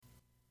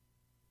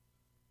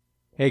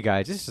Hey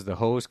guys, this is the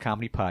HoZ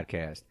Comedy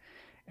Podcast,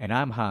 and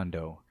I'm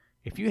Hondo.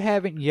 If you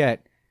haven't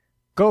yet,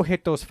 go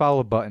hit those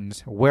follow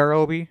buttons. Where,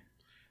 Obi?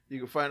 You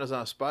can find us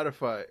on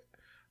Spotify,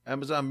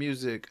 Amazon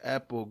Music,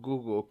 Apple,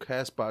 Google,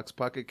 Castbox,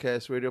 Pocket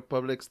Cast, Radio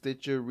Public,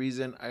 Stitcher,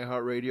 Reason,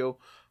 iHeartRadio,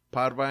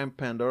 Podvine,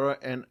 Pandora,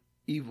 and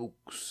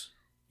eVoox.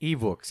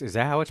 eVoox, is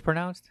that how it's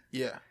pronounced?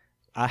 Yeah.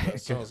 That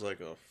sounds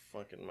like a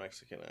fucking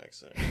Mexican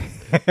accent.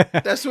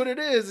 That's what it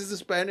is. It's a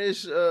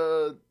Spanish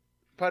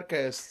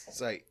podcast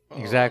site.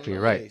 Exactly,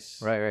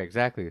 nice. right,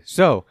 exactly.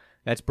 So,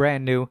 that's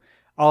brand new.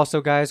 Also,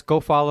 guys, go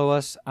follow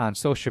us on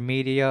social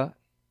media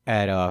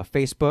at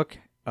Facebook,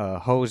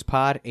 HoZ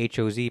Pod,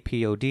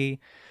 HoZPod,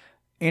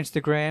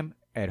 Instagram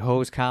at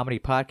HoZ Comedy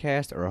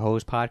Podcast or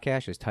HoZ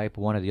Podcast. Just type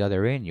one or the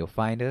other in, you'll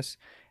find us.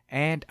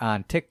 And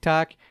on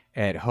TikTok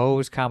at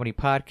HoZ Comedy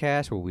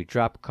Podcast, where we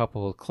drop a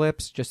couple of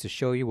clips just to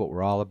show you what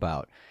we're all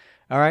about.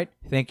 All right,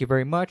 thank you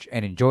very much,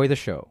 and enjoy the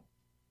show.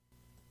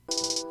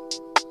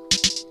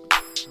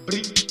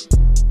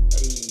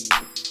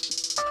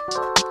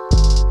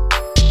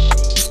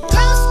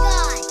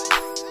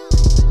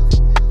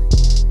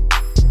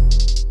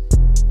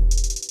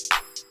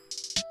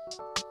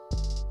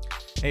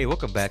 Hey,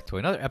 welcome back to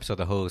another episode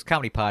of the HoZ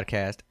Comedy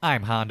Podcast.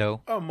 I'm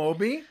Hondo. Oh,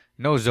 Moby.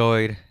 No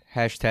Zoid.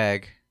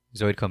 Hashtag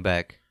Zoid come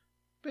back.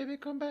 Baby,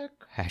 come back.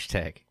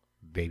 Hashtag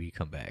baby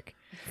come back.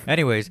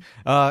 Anyways,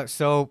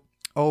 so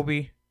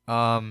Obi,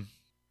 I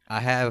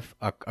have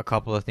a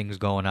couple of things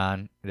going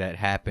on that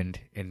happened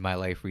in my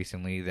life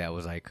recently that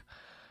was like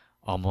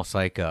almost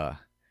like a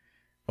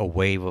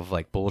wave of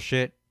like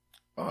bullshit.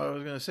 Oh, I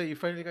was gonna say you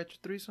finally got your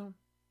threesome.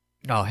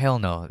 No, hell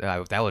no.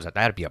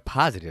 That'd be a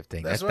positive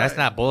thing. That's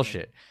not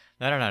bullshit.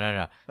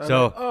 No.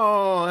 So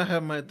I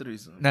have my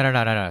threesome.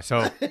 No.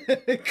 So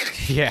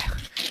yeah,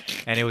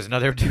 and it was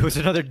another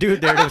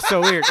dude there. It was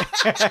so weird.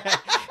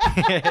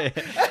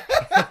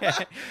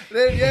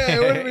 Yeah, it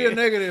wouldn't be a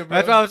negative, bro.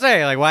 That's what I'm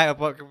saying. Like, why?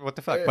 What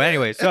the fuck? But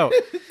anyway, so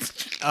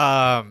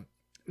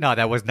no,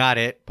 that was not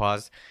it.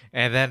 Pause.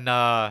 And then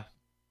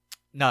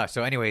no.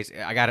 So anyways,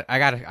 I got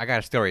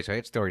a story. So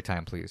it's story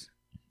time, please.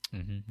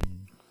 Mm-hmm.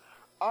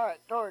 All right,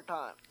 story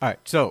time. All right,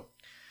 so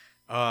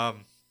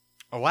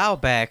a while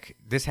back,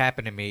 this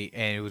happened to me,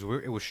 and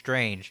it was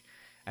strange,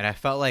 and I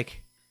felt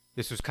like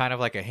this was kind of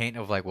like a hint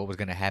of like what was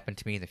going to happen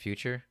to me in the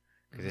future,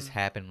 because this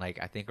happened like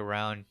I think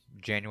around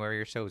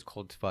January or so. It was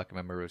cold as fuck. I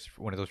remember it was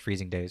one of those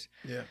freezing days.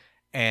 Yeah.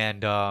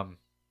 And I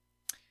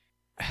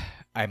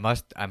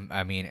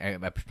mean,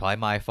 it's probably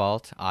my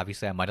fault.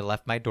 Obviously, I might have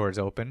left my doors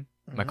open,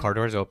 my car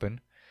doors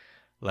open,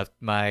 left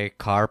my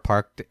car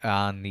parked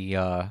on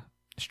the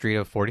street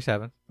of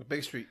 47th. The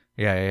big street.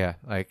 Yeah.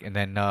 Like, and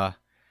then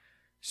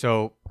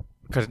so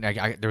because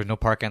there was no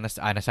parking on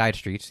the side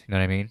streets, you know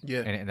what I mean? Yeah.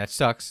 And that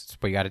sucks,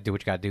 but you got to do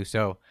what you got to do.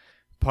 So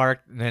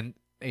parked, and then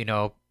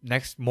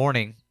next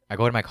morning I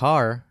go to my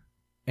car,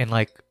 and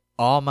like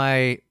all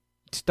my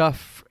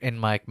stuff in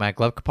my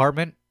glove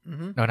compartment,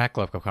 no, not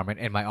glove compartment,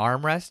 in my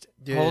armrest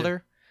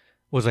holder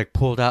was like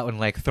pulled out and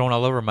like thrown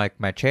all over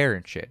my chair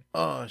and shit.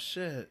 Oh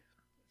shit!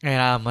 And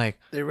I'm like,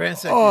 they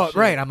ransacked. Oh, your shit.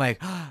 right. I'm like,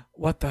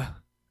 what the?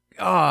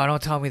 Oh,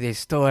 don't tell me they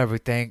stole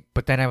everything.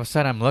 But then all of a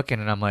sudden I'm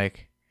looking and I'm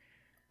like,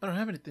 I don't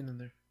have anything in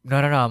there. No.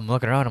 I'm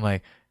looking around. I'm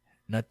like,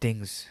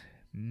 nothing's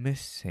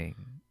missing.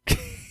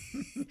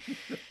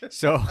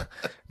 So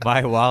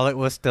my wallet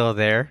was still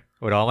there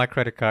with all my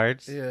credit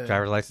cards,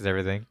 driver's license,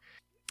 everything.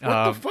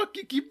 What the fuck?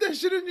 You keep that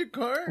shit in your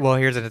car? Well,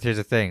 here's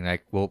the thing.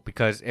 Like, well,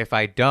 because if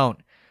I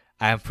don't,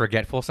 I'm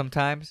forgetful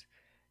sometimes.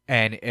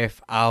 And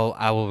if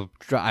I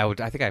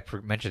think I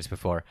mentioned this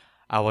before.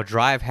 I will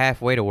drive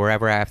halfway to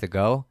wherever I have to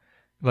go.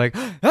 Like,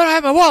 I don't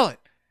have my wallet,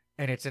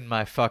 and it's in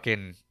my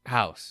fucking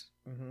house.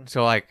 Mm-hmm.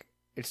 So like,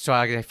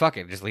 I fuck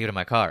it, just leave it in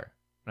my car.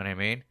 You know what I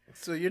mean?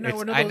 So you're not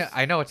one of those.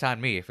 I know it's on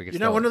me if it gets.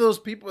 You're not one of those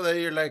people that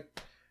you're like,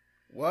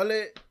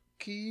 wallet,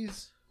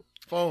 keys,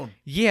 phone.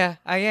 Yeah,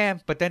 I am.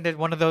 But then there's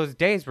one of those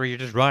days where you're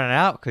just running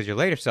out because you're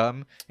late or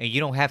something, and you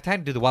don't have time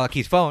to do the wallet,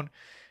 keys, phone.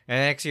 And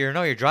the next thing you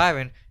know, you're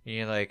driving, and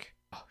you're like,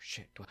 oh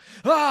shit,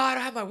 I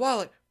don't have my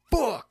wallet.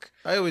 Fuck.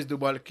 I always do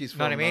wallet, keys, phone.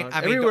 Know what I mean?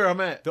 Everywhere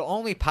I'm at. The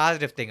only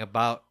positive thing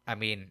about,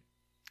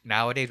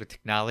 nowadays with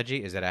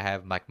technology is that I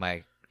have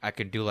I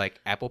can do like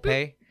Apple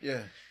Pay.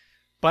 Yeah.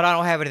 But I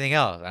don't have anything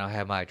else. I don't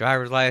have my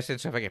driver's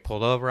license. So if I get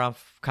pulled over, I'm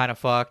kind of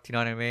fucked. You know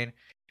what I mean?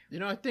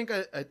 I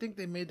think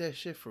they made that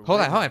shit for.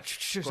 Hold on.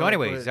 So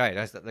anyways, right.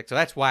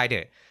 That's why I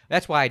did it.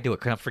 That's why I do it,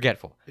 because I'm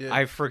forgetful. Yeah.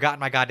 I've forgotten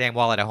my goddamn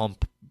wallet at home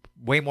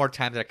way more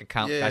times than I can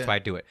count. Yeah. That's why I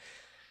do it.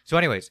 So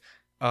anyways,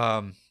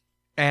 and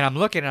I'm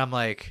looking and I'm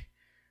like,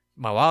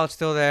 my wallet's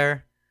still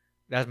there.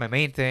 That's my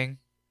main thing.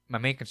 My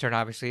main concern,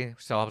 obviously.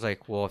 So I was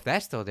like, well, if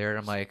that's still there,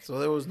 I'm like... So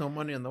there was no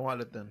money in the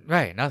wallet then?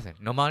 Right, nothing.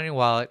 No money in the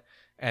wallet.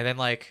 And then,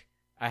 like,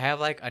 I have,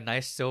 like, a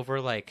nice silver,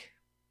 like,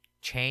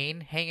 chain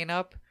hanging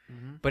up.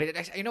 Mm-hmm.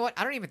 But you know what?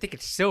 I don't even think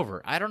it's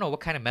silver. I don't know what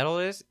kind of metal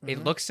it is. Mm-hmm.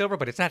 It looks silver,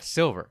 but it's not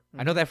silver. Mm-hmm.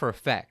 I know that for a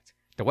fact.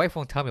 The wife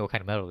won't tell me what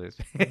kind of metal it is.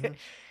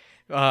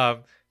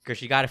 Mm-hmm. Because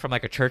she got it from,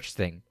 like, a church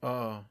thing.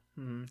 Oh.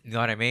 Mm-hmm. You know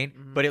what I mean?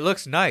 Mm-hmm. But it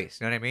looks nice.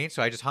 You know what I mean?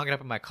 So I just hung it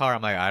up in my car.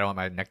 I'm like, I don't want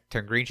my neck to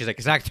turn green. She's like,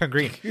 it's not turn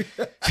green.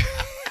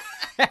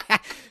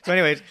 So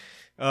anyways,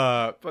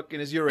 Fucking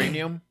is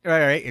uranium.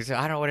 right. So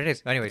I don't know what it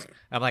is. Anyways,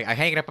 I'm like, I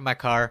hang it up in my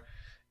car,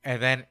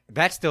 and then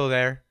that's still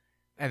there,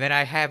 and then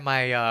I have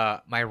my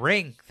my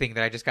ring thing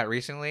that I just got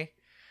recently,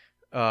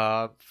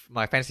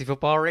 my fantasy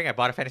football ring. I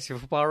bought a fantasy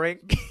football ring,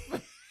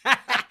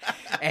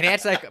 and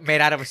it's like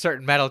made out of a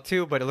certain metal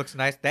too, but it looks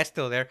nice. That's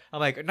still there. I'm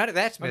like, none of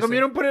that's How missing. come you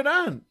don't put it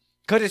on?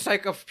 Cause it's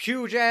like a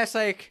huge ass,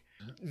 like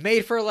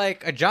made for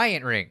like a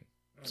giant ring.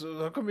 So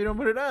how come you don't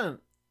put it on?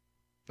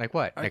 Like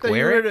what? I Like thought you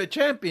wear were it? the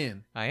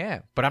champion. I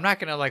am, but I'm not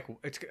gonna like.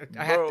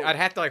 I'd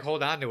have to like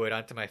hold on to it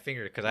onto my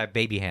finger because I have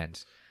baby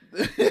hands.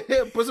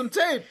 Put some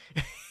tape.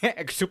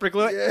 Super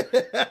glue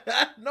it.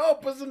 Yeah. No,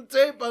 put some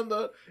tape on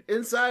the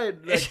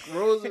inside, like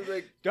rows of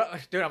like. Dude, I'm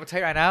gonna tell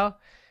you right now,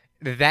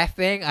 that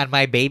thing on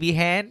my baby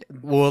hand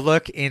will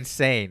look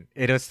insane.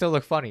 It'll still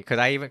look funny when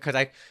I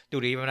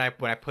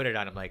put it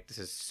on, I'm like, this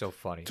is so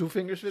funny. 2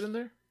 fingers fit in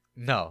there.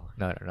 No.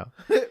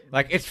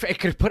 Like it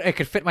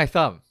could fit my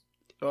thumb.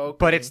 Okay.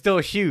 But it's still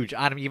huge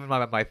on even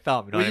my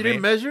thumb. You know Well, what I you mean?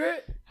 didn't measure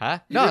it? Huh?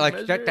 You No, didn't like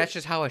measure that's it?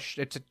 just how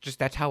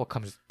that's how it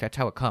comes. That's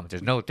how it comes.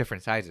 There's no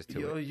different sizes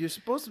to Yo, it. you're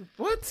supposed to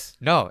what?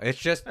 No, it's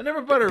just I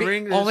never bought a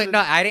ring. that Only said-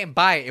 no, I didn't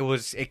buy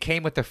it. It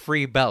came with a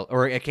free belt,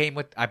 or it came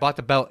with. I bought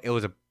the belt. It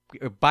was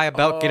buy a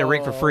belt, get a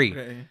ring for free.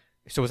 Okay.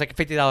 So it's like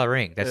a $50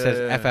 ring that says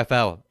Yeah.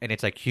 FFL, and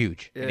it's like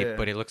huge, Yeah.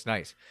 but it looks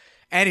nice.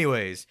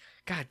 Anyways,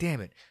 god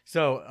damn it.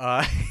 So,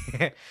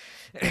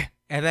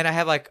 and then I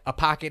have like a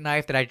pocket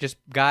knife that I just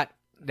got.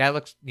 That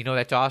looks,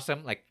 that's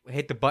awesome. Like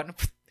hit the button,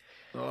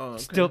 Oh,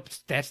 okay.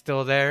 that's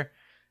still there.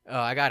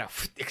 I got a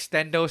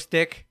extendo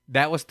stick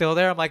that was still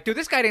there. I'm like, dude,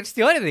 this guy didn't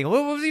steal anything.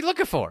 What was he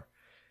looking for?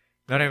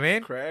 Know what I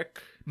mean?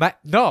 Crack. And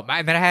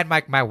then I had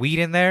my weed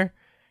in there.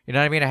 You know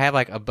what I mean? I have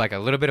like a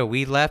little bit of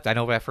weed left. I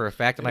know that for a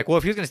fact. I'm like, well,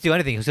 if he was gonna steal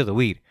anything, he'll steal the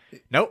weed.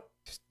 Nope,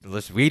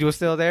 this weed was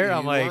still there.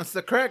 I'm He like, wants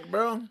the crack,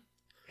 bro.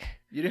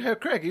 You didn't have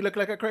crack. You look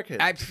like a crackhead.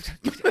 I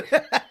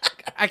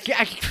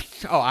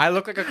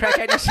look like a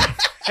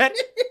crackhead.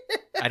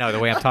 I know the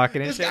way I'm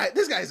talking and this shit.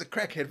 this guy's a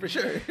crackhead for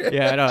sure.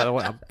 Yeah, I know.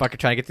 I'm fucking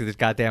trying to get through this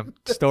goddamn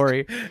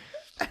story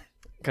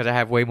because I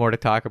have way more to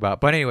talk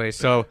about. But anyway,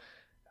 so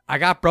I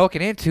got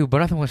broken into, but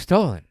nothing was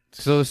stolen.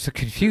 So it's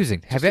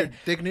confusing. Just your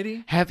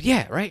dignity.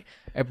 Right?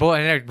 And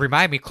it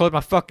remind me, close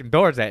my fucking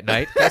doors at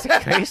night. That's the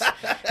case.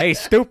 Hey,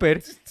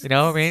 stupid. You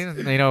know what I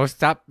mean?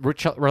 Stop,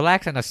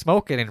 relax on the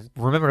smoking and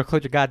remember to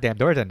close your goddamn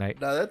doors at night.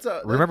 No, that's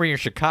a Remember you're in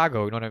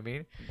Chicago, you know what I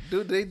mean?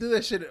 dude. They do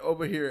that shit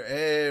over here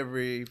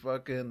every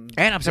fucking.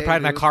 And I'm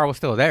surprised day, my dude. car was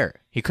still there.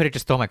 He could have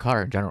just stole my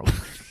car in general.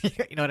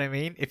 You know what I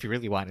mean? If he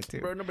really wanted to.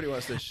 Bro, nobody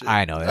wants this shit.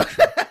 I know that's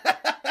true.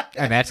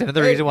 And that's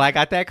another reason why I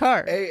got that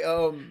car. Hey,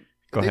 Go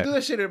they ahead. do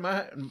that shit at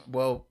my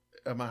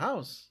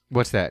house.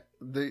 What's that?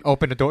 They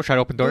Open the door? Try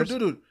to open doors?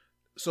 Dude.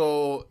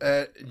 So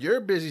at your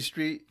busy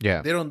street,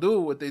 Yeah. they don't do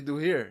what they do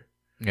here.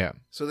 Yeah.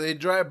 So they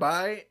drive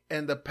by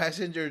and the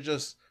passenger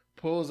just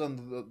pulls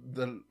on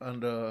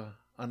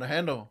the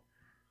handle.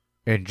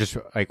 And just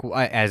like,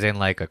 as in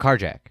like a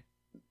carjack.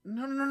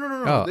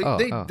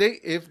 No. They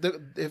if the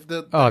There's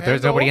handle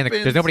nobody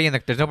opens, there's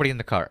nobody in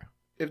the car.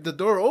 If the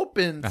door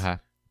opens, Uh-huh.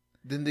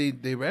 then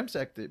they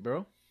ransacked it,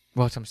 bro.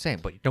 Well, that's what I'm saying,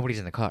 but nobody's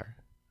in the car.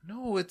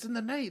 No, it's in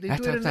the night. They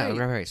That's do it at night.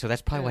 right. So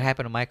that's probably what Yeah.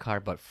 happened to my car,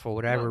 but for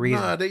whatever reason,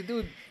 Nah, they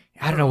do.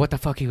 I don't know what the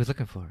fuck he was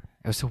looking for.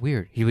 It was so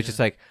weird. He was just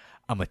like,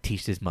 I'm gonna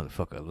teach this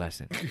motherfucker a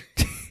lesson.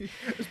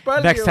 It's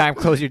probably Next your- time,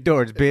 close your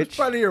doors, It's bitch.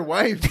 probably your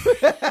wife. Hey,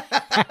 look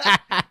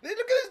at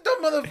this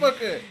dumb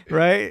motherfucker.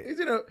 Right? He's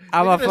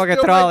I'm gonna fucking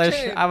throw all this.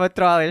 I'm gonna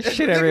throw all this shit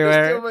Steal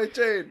everywhere. my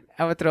chain.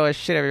 I'm gonna throw his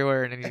shit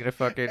everywhere, and then he's gonna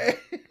fucking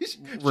She's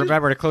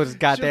remember to close his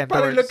goddamn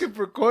probably doors. looking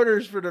for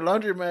quarters for the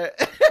laundromat.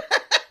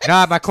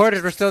 Nah, my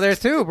quarters were still there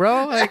too,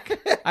 bro. Like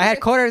I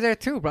had quarters there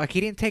too, bro. Like he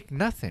didn't take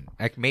nothing.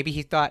 Like maybe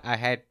he thought I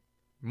had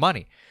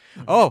money.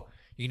 Oh,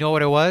 you know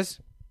what it was?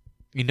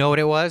 You know what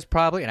it was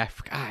probably, and I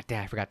forgot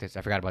this.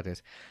 I forgot about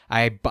this.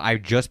 I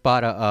just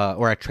bought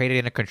I traded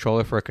in a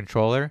controller for a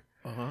controller,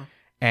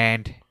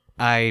 and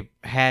I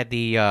had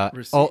the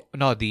Receipt?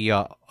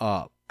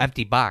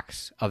 empty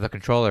box of the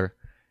controller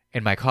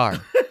in my car.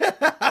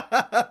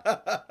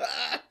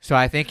 So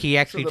I think he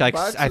actually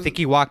I think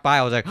he walked by.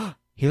 I was like, oh,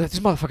 this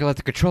motherfucker left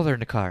the controller in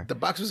the car. The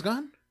box was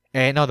gone?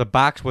 And no, the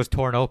box was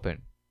torn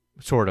open,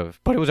 sort of,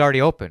 but it was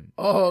already open.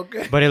 Oh,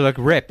 okay. But it looked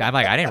ripped. I'm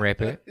like, I didn't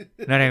rip it.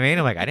 You know what I mean?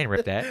 I'm like, I didn't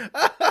rip that.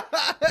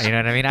 You know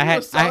what I mean?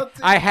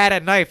 I had a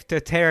knife to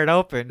tear it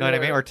open. Know what I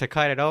mean? Or to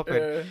cut it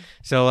open.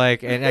 So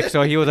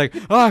so he was like,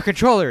 oh, a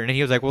controller, and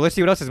he was like, well, let's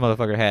see what else this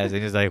motherfucker has.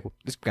 And he's like,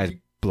 this guy's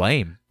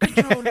lame.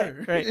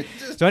 Right.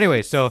 So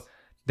anyway, so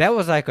that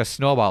was like a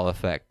snowball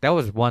effect. That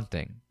was one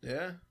thing.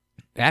 Yeah.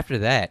 After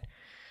that,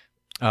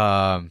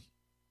 I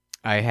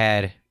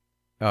had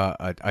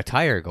a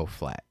tire go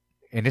flat,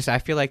 and I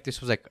feel like this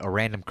was like a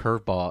random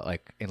curveball,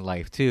 like in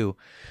life too.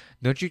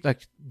 Don't you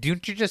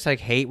just like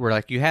hate where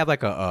like you have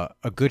like a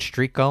good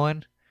streak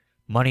going,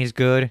 money's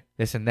good,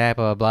 this and that,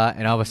 blah blah blah,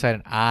 and all of a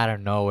sudden out of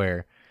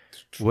nowhere,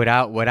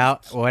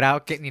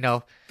 without getting,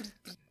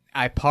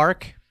 I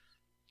park,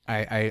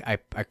 I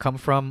come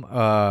from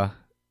a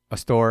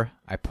store,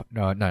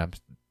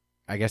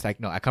 I I guess I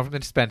come from the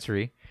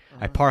dispensary.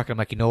 I park. I'm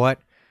like, you know what?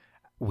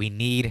 We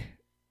need,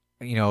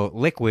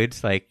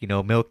 liquids like,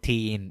 milk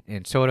tea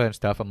and soda and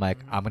stuff. I'm like,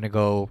 I'm going to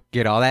go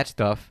get all that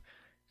stuff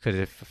because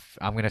if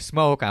I'm going to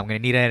smoke, I'm going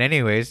to need that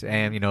anyways.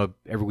 And,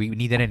 we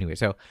need that anyway.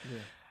 So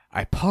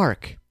I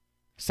park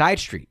side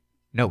street.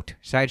 Note,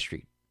 side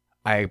street.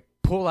 I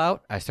pull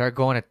out. I start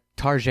going to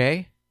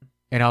Target.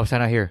 And all of a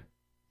sudden I hear,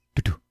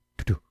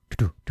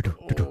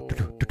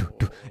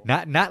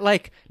 not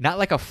like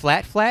a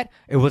flat.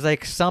 It was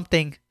like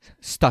something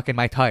stuck in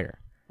my tire,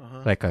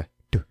 like a,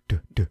 you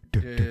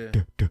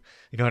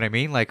know what I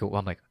mean? Like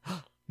I'm like,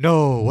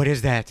 no, what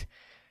is that?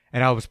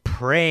 And I was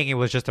praying it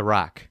was just a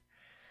rock.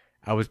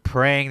 I was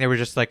praying there was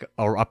just like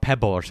a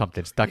pebble or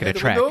something stuck in a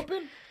track.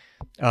 Open?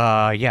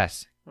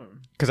 Yes,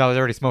 because I was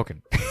already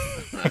smoking.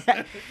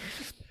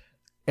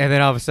 And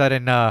then all of a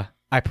sudden,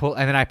 I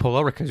pull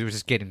over because it was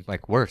just getting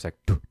like worse, like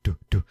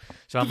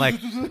So I'm like,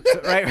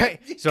 right.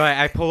 So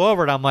I pull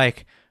over and I'm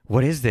like,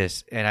 what is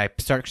this? And I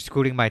start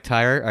scooting my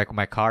tire, like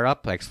my car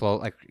up, like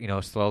slowly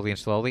and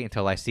slowly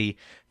until I see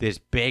this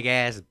big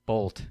ass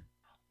bolt,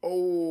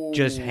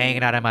 just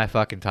hanging out of my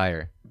fucking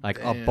tire,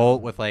 like a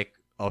bolt with like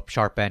a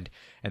sharp end.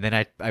 And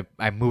then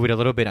I move it a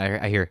little bit.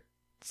 I hear,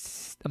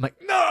 I'm like,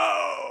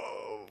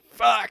 no,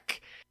 fuck.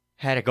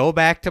 Had to go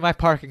back to my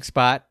parking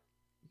spot.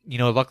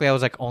 Luckily I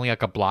was like only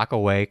like a block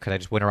away because I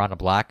just went around a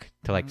block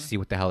to like see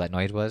what the hell that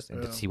noise was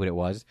and to see what it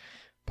was.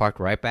 Parked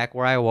right back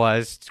where I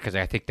was because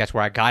I think that's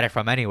where I got it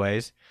from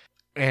anyways.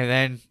 And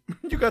then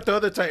you got the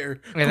other tire.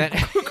 And then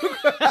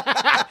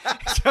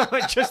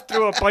someone just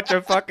threw a bunch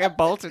of fucking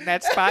bolts in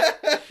that spot.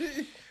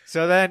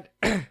 So then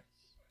I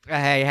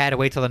had to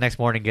wait till the next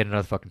morning and get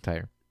another fucking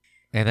tire.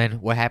 And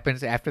then what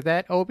happens after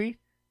that, Obi?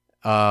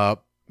 And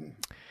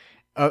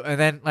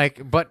then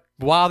but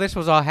while this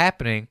was all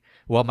happening.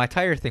 Well, my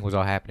tire thing was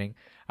all happening.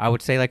 I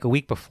would say like a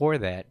week before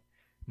that,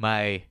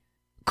 my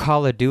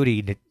Call of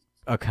Duty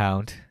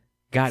account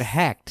got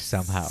hacked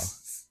somehow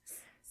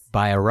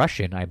by a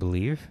Russian, I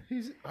believe.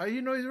 How do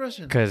you know he's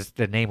Russian? Because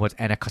the name was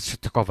Anna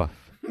Kostukova.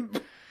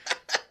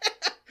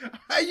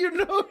 How you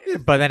know his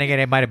But then again,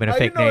 it might have been a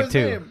fake name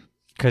too.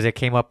 Because it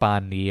came up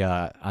on the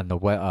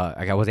web.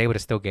 I was able to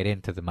still get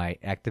into my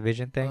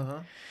Activision thing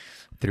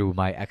through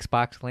my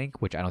Xbox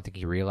link, which I don't think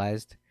he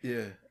realized.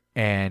 Yeah.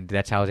 And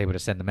that's how I was able to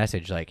send the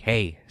message like,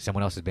 hey,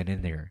 someone else has been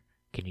in there.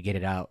 Can you get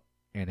it out?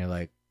 And they're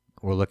like,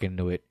 we're looking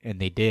into it. And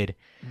they did.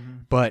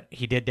 But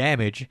he did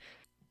damage.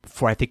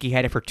 I think he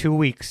had it for 2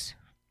 weeks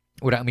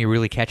without me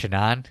really catching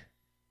on.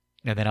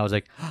 And then I was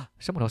like,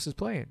 someone else is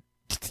playing.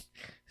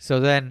 So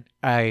then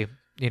I,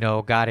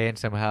 got in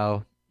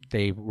somehow.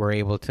 They were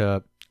able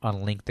to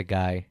unlink the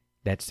guy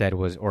that said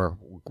was, or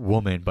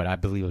woman, but I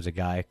believe it was a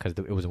guy because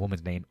it was a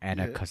woman's name.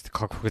 Anna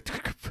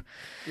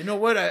You know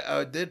what?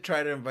 I did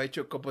try to invite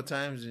you a couple of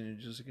times and you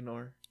just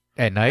ignore.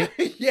 At night?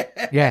 Yeah.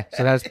 Yeah.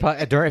 So that was if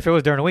it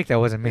was during the week, that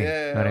wasn't me.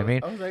 Yeah. You know what I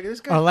mean? I was like, this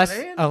guy's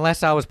playing?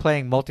 Unless I was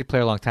playing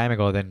multiplayer a long time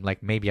ago, then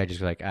like maybe I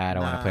just like I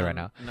don't want to play right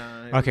now.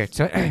 Okay.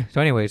 So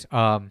anyways,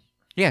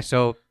 yeah.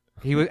 So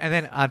he was, and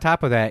then on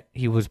top of that,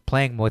 he was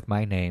playing with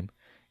my name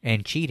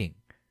and cheating.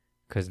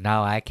 Because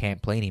now I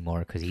can't play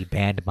anymore because he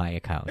banned my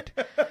account.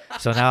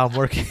 So now I'm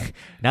working.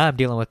 Now I'm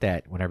dealing with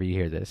that whenever you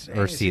hear this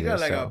or see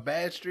this. You got like a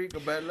bad streak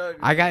of bad luck.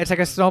 It's like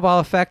a snowball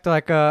effect,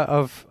 like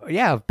of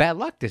bad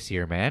luck this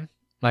year, man.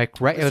 Like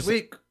this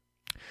week.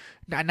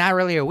 Not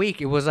really a week.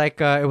 It was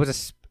like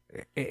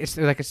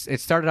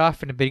it started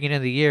off in the beginning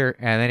of the year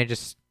and then it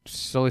just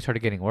slowly started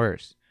getting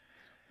worse.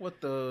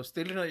 What, the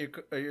stealing of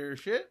your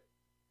shit?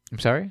 I'm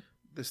sorry.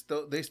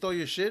 They stole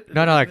your shit?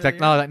 No,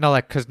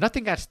 because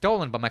nothing got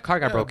stolen, but my car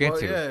got broke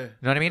into. Yeah. You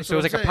know what I mean? So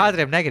it was like a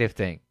positive, negative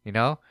thing,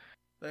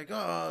 Like,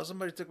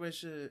 somebody took my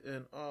shit,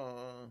 and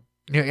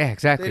yeah,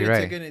 exactly, they didn't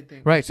right. take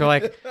anything. Right, so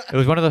like, it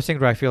was one of those things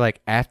where I feel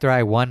like after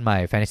I won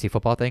my fantasy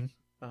football thing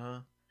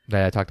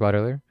that I talked about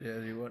earlier,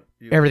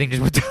 everything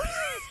just went down.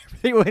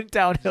 Everything went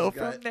downhill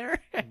from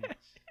there.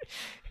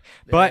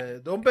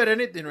 But don't bet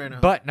anything right now.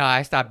 But no,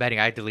 I stopped betting.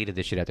 I deleted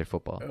this shit after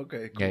football.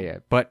 Okay, cool. Yeah.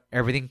 But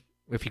everything,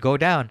 if you go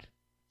down,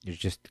 you're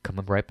just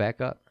coming right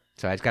back up.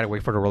 So I just got to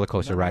wait for the roller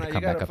coaster ride to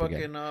come back up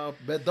again.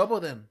 Bet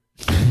double then.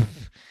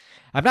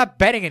 I'm not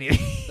betting anything.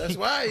 That's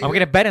why. I'm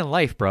going to bet in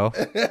life, bro.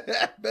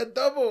 Bet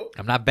double.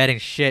 I'm not betting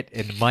shit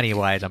in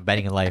money-wise. I'm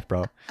betting in life,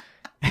 bro.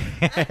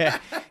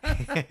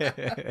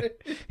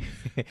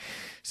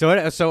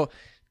 So,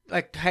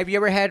 like, have you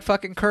ever had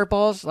fucking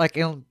curveballs? Like,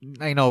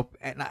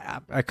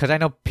 because I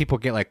know people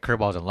get like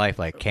curveballs in life,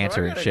 like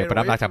cancer and shit, but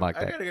I'm not talking about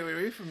that. I gotta get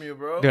away from you,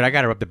 bro. Dude, I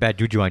gotta rub the bad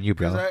juju on you,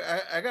 bro.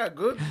 I got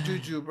good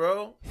juju,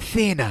 bro.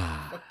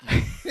 Thina.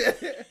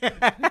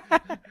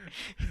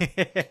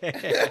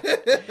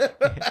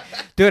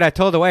 Dude, I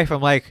told the wife,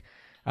 I'm like,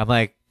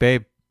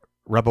 babe,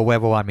 rub a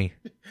huevo on me.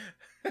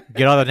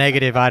 Get all the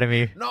negative out of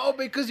me. No,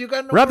 because you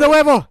got no rub more, the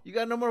huevo. You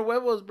got no more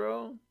huevos,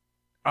 bro.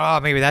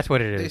 Oh, maybe that's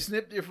what it is. They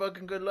snipped your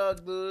fucking good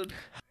luck, dude.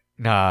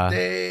 Nah.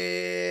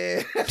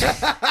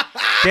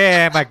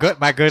 Damn, my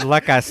good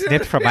luck got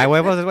snipped from my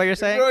huevos is what you're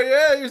saying? Bro,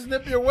 yeah, you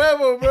snipped your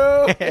huevo,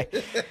 bro.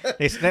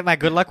 They snipped my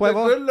good luck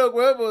huevo? The good luck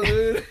huevo,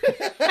 dude.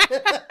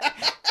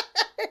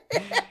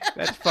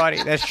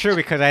 funny. That's true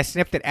because I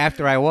snipped it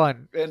after I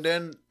won. And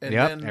then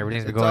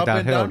everything's been it's going all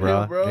been downhill,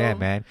 bro. bro. Yeah,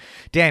 man.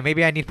 Damn,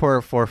 maybe I need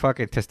for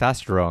fucking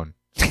testosterone.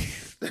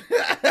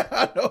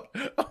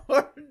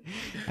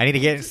 I need to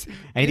get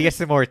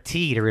some more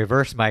tea to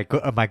reverse my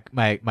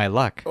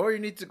luck. Or you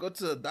need to go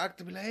to the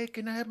doctor and be like, hey,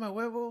 can I have my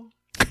huevo?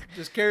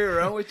 Just carry it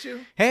around with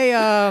you. Hey,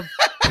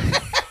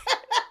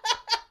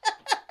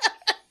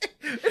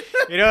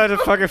 you know what the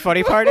fucking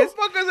funny part is?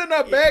 Motherfuckers in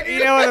that bag.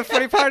 You know what the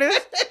funny part is?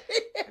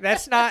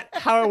 That's not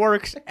how it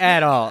works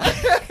at all.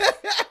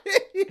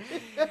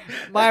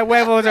 My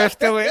huevos are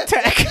still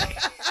intact.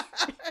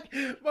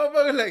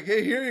 Motherfucker like,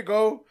 hey, here you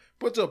go.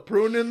 Puts a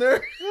prune in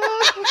there.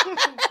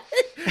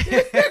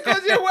 Here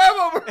goes your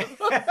huevo,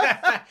 bro.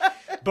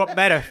 But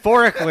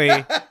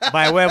metaphorically,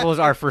 my huevos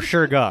are for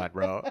sure gone,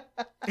 bro.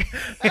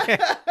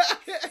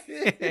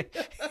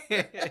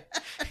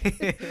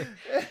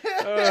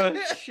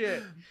 Oh,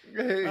 shit.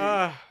 Hey.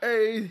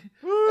 Hey.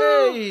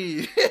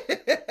 Woo.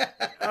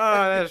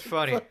 Oh, that's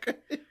funny.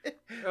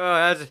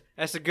 Oh,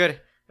 that's a good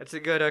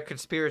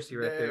conspiracy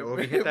right there. Will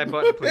you hit that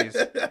button, please?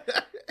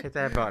 Hit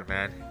that button,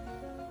 man.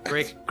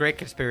 Great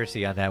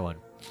conspiracy on that one.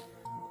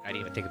 I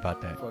didn't even think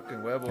about that. Fucking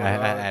huevo. I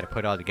had to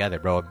put it all together,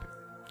 bro.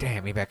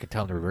 Damn, maybe I could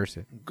tell him to reverse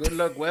it. Good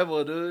luck,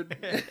 huevo, dude.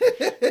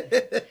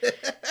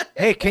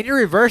 Hey, can you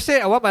reverse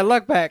it? I want my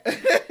luck back.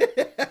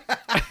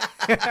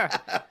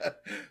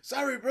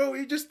 Sorry, bro.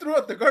 You just threw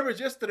out the garbage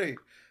yesterday.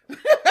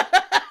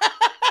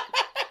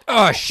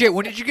 Oh shit!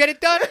 When did you get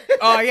it done?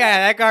 Oh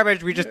yeah, that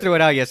garbage we just threw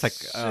it out.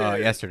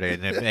 Yesterday,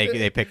 and then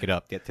they pick it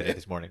up today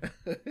this morning.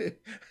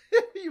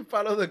 You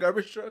follow the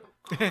garbage truck.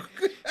 Wait!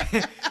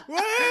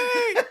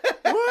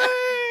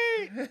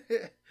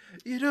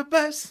 You're the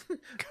best. The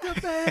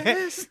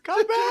best.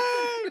 Come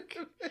back!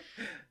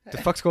 The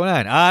fuck's going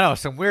on? I don't know.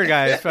 Some weird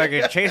guy is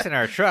fucking chasing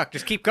our truck.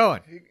 Just keep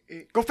going.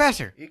 Go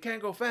faster. You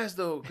can't go fast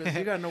though, because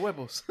you got no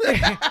huevos.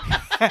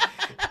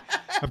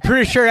 I'm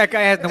pretty sure that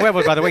guy has no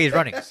huevos by the way he's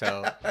running.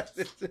 So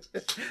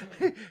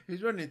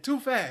he's running too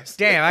fast.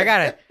 Damn, I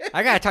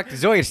gotta talk to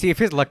Zoe to see if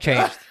his luck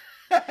changed.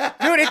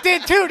 Dude, it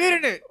did too,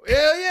 didn't it?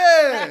 Hell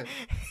yeah!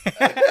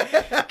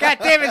 God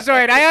damn it, Zoe!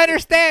 I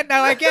understand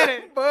now. I get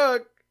it.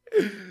 Fuck.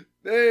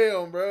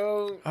 Damn,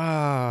 bro.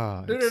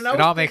 Oh, Dude, it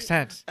all makes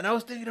sense. And I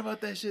was thinking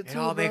about that shit too.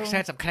 It all makes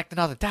sense. I'm connecting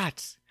all the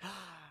dots.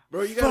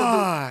 Bro, you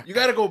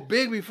gotta go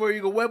big before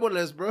you go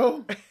huevo-less,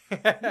 bro.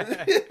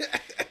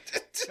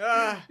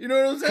 You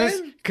know what I'm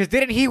saying? Because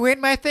didn't he win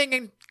my thing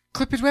and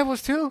clip his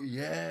huevos too?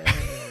 Yeah.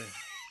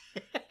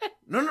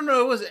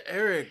 No. It was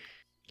Eric.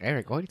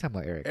 Eric, what are you talking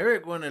about, Eric?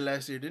 Eric won it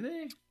last year, didn't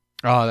he?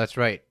 Oh, that's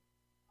right.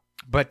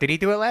 But did he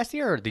do it last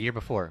year or the year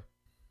before?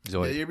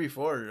 Zoid. The year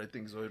before, I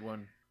think Zoid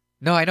won.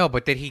 No, I know,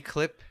 but did he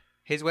clip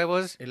his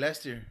huevos?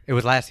 Last year. It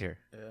was last year.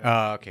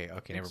 Yeah. Oh, okay,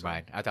 never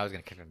mind. I thought I was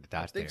gonna kick him the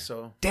dots. I think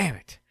so. Damn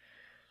it!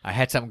 I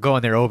had something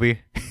going there, Obi.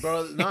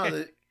 Bro,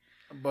 no,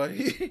 but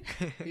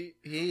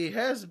he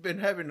has been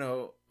having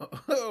a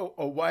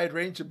wide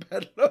range of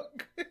bad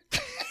luck.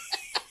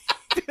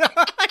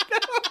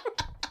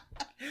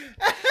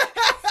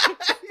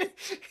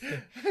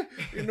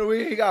 You know,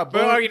 he got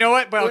boned. Well, you know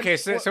what? But okay,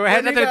 so it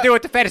had nothing to do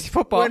with the fantasy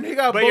football. When he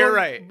got but boned, you're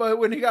right. But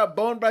when he got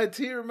boned by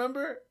T,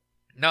 remember?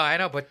 No, I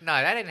know, but no,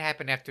 that didn't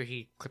happen after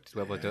he clipped his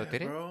huevos, did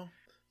it? Bro.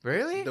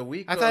 Really? The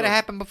week I thought it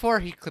happened before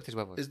he clipped his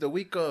huevos. It's the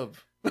week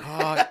of.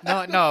 Oh,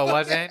 no, it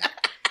wasn't.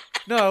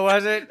 No, it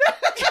wasn't.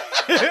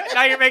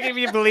 Now you're making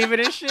me believe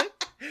in this shit.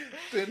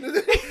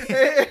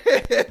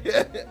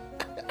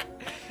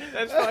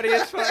 That's funny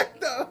as fuck.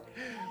 No.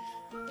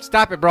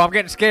 Stop it, bro. I'm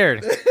getting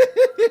scared.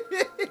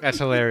 That's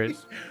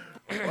hilarious.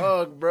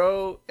 Fuck,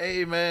 bro.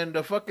 Hey, man,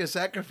 the fucking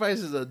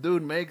sacrifices a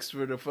dude makes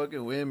for the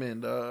fucking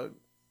women, dog.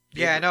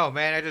 Yeah, I know,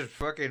 man. I just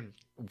fucking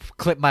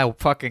clipped my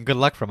fucking good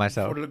luck for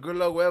myself. For the good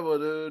luck huevo,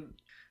 dude.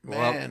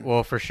 Man.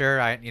 Well, for sure.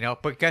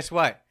 But guess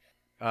what?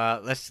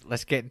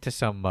 Let's get into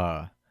some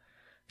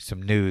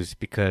news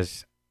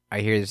because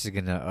I hear this is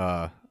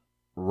gonna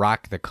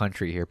rock the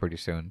country here pretty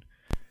soon.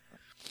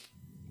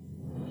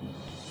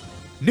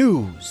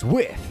 News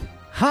with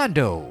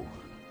Hondo.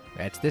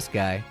 That's this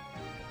guy.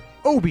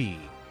 Obi.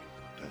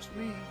 That's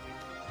me.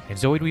 And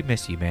Zoe, we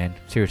miss you, man.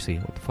 Seriously,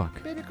 what the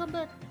fuck? Baby, come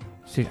back.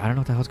 See, I don't know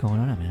what the hell's going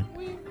on, man.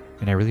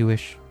 And I really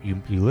wish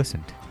you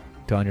listened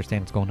to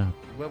understand what's going on.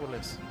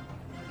 Huevo-less.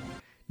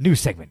 News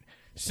segment.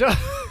 So,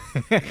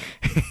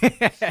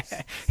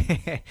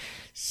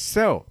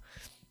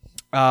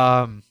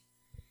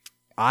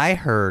 I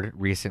heard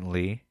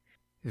recently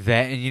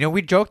that, and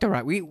we joked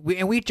around,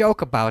 we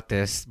joke about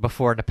this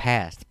before in the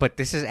past, but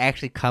this is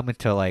actually coming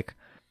to like,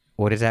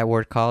 what is that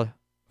word called?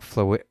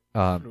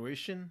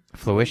 Fruition.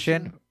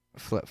 Fruition.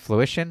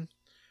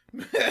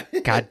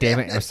 God damn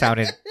it! I'm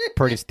sounding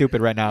pretty stupid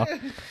right now.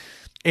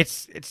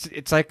 It's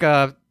like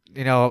a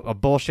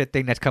bullshit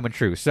thing that's coming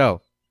true.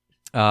 So,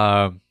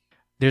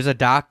 there's a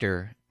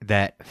doctor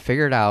that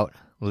figured out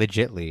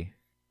legitly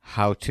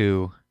how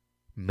to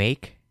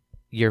make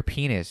your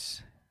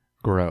penis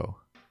grow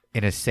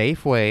in a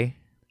safe way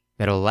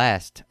that'll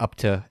last up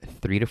to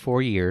 3 to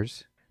 4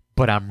 years.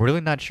 But I'm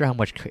really not sure how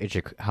much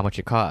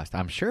it costs.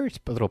 I'm sure it's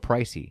a little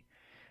pricey.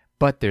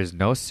 but there's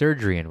no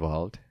surgery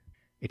involved.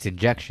 It's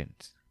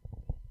injections.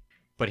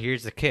 But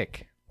here's the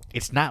kick.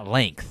 It's not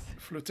length.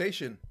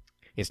 Flotation.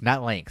 It's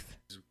not length.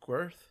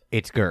 Girth.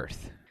 It's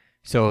girth.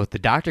 So the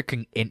doctor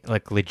can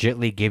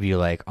legitly give you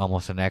like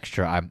almost an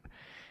extra.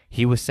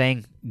 He was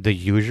saying the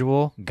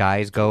usual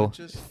guys go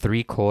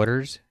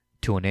 3/4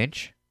 to an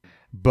inch,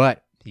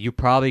 but you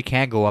probably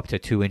can go up to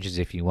 2 inches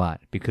if you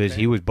want because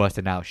he was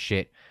busting out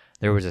shit.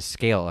 There was a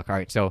scale. Like, all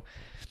right, so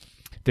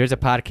there's a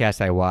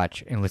podcast I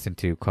watch and listen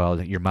to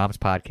called Your Mom's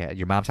Podcast,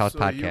 Your Mom's House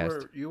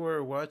Podcast. You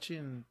were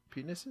watching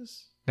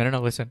penises?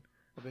 No. Listen.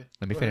 Okay.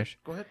 Let me finish.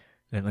 Go ahead.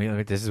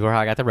 This is where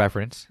I got the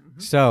reference. Mm-hmm.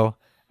 So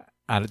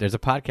there's a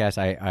podcast,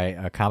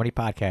 a comedy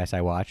podcast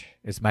I watch.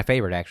 It's my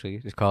favorite,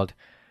 actually. It's called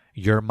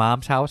Your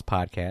Mom's House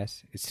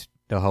Podcast. It's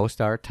the hosts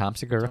are Tom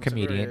Segura,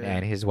 comedian,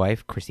 and his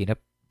wife, Christina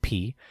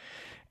P.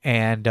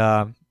 And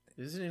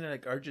isn't he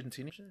like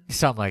Argentinian?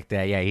 Something like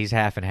that. Yeah, he's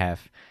half and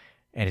half.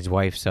 And his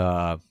wife's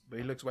but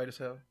he looks white as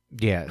hell.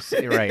 Yes,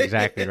 right,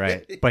 exactly,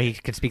 right. But he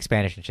can speak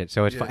Spanish and shit.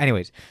 So it's fun.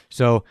 Anyways,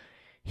 so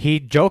he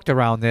joked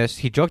about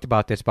this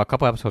about a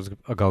couple episodes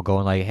ago,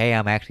 going like, "Hey,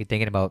 I'm actually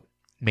thinking about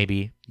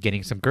maybe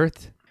getting some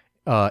girth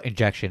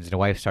injections." And the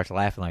wife starts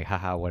laughing like,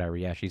 "Haha, whatever."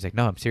 Yeah, she's like,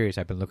 "No, I'm serious.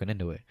 I've been looking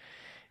into it."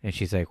 And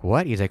she's like,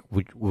 "What?" He's like,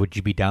 "Would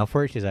you be down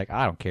for it?" She's like,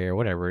 "I don't care,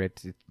 whatever.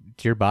 It's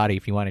your body.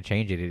 If you want to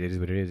change it, it is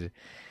what it is."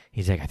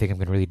 He's like, "I think I'm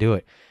gonna really do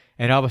it."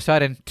 And all of a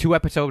sudden, 2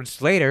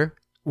 episodes later,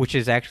 which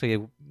is actually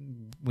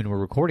when we're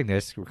recording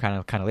this, we're kind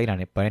of late on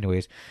it. But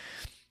anyways,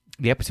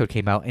 the episode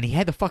came out, and he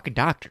had the fucking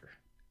doctor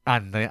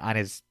on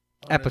his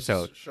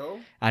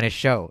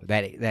show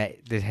that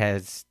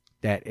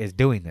is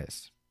doing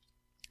this,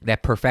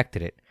 that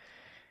perfected it.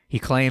 He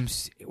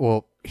claims,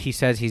 he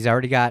says he's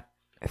already got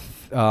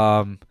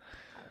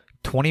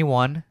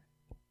 21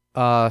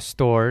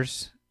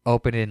 stores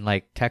open in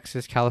like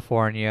Texas,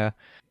 California,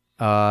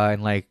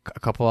 and like a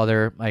couple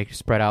other like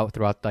spread out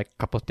throughout like a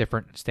couple of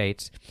different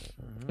states.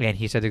 Mm-hmm. And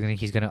he said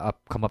he's gonna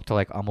come up to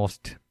like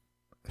almost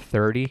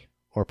 30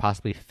 or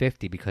possibly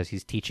 50 because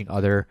he's teaching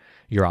other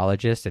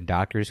urologists and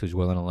doctors who's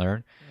willing to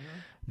learn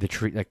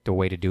the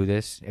way to do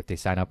this if they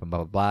sign up and blah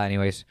blah blah.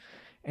 Anyways,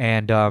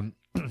 and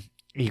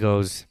he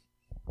goes,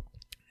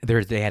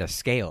 they had a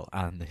scale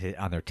on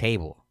their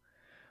table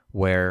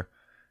where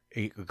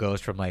it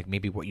goes from like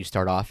maybe what you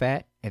start off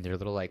at, and they're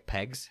little like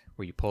pegs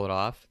where you pull it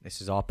off.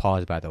 This is all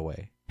pause, by the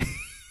way.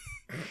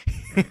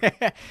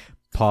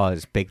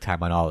 Pause big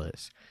time on all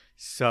this.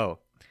 So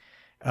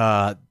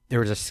there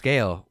was a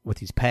scale with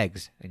these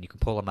pegs, and you can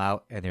pull them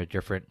out, and they're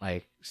different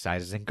like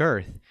sizes and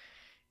girth,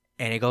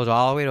 and it goes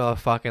all the way to a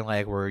fucking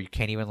like where you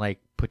can't even like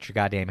put your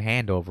goddamn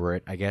hand over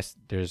it. I guess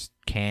there's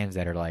cans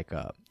that are like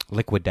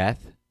liquid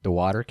death, the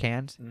water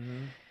cans.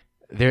 Mm-hmm.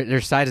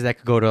 There's sizes that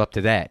could go up to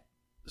that.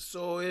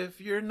 So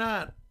if you're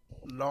not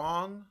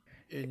long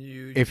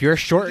and if you're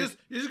short, you're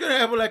just gonna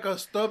have like a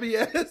stubby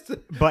ass.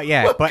 But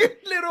yeah, but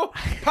little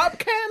pop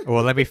can.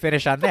 Well, let me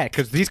finish on that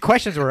because these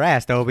questions were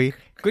asked, Obi.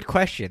 Good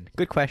question.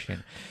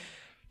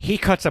 He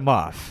cuts them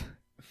off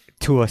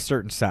to a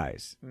certain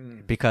size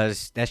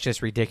because that's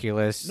just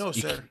ridiculous. No,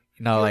 sir.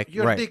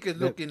 Your dick is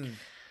looking.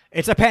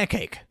 It's a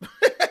pancake.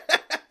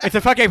 It's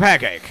a fucking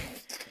pancake.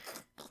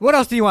 What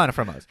else do you want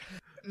from us?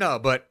 No,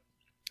 but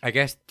I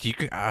guess you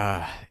can.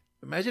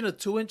 Imagine a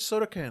 2-inch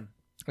soda can.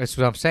 That's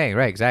what I'm saying,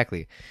 right?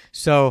 Exactly.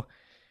 So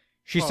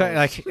she's starting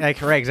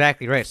like right,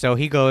 exactly right. So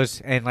he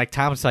goes and like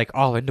Tom's like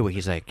all into it.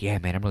 He's like, "Yeah,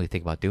 man, I'm really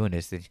thinking about doing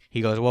this." And he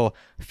goes, "Well,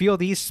 feel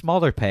these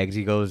smaller pegs."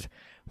 He goes,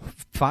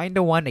 "Find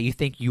the one that you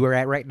think you are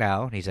at right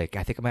now." And he's like,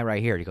 "I think I'm at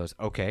right here." He goes,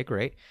 "Okay,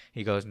 great."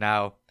 He goes,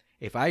 "Now,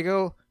 if I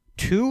go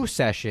 2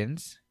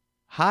 sessions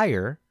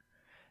higher,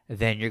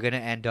 then you're gonna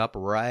end up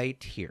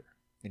right here."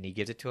 And he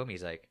gives it to him.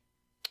 He's like,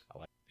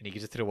 and he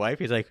gives it to the wife.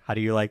 He's like, "How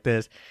do you like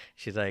this?"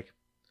 She's like,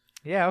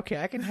 "Yeah,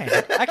 okay, I can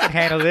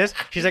handle this."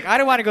 She's like, "I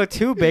don't want to go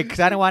too big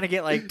because I don't want to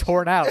get like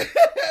torn out."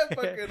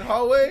 Fucking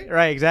hallway.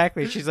 Right,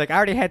 exactly. She's like, "I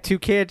already had 2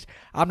 kids.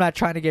 I'm not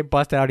trying to get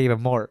busted out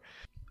even more."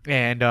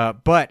 And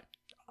but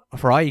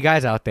for all you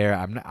guys out there,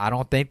 I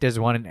don't think there's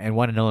one in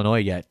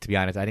Illinois yet. To be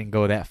honest, I didn't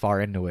go that far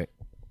into it.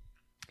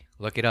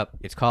 Look it up.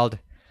 It's called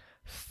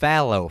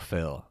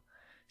Phallofill.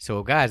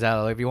 So guys,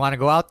 if you want to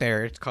go out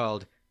there, it's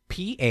called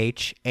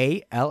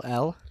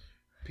PHALL.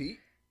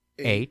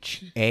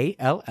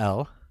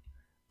 PHALLO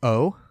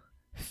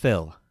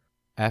Fill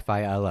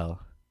FILL.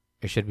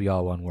 It should be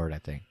all one word, I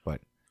think,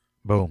 but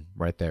boom,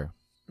 right there.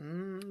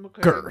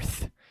 Okay.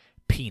 Girth,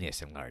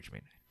 penis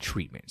enlargement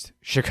treatments,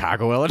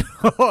 Chicago,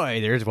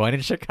 Illinois. There's one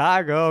in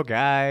Chicago,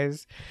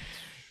 guys.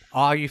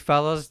 All you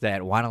fellas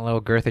that want a little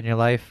girth in your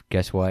life,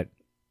 guess what?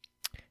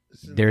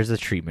 There's a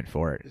treatment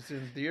for it. It's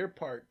in Deer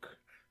Park.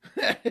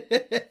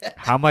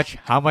 How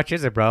much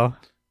is it, bro?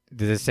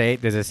 Does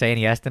it say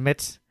any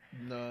estimates?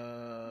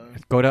 No.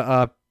 Go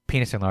to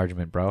penis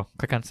enlargement, bro.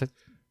 Click on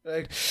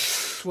like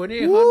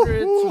 2,800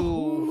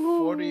 to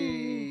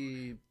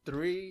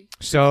 43.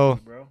 So,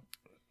 bro.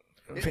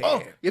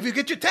 If you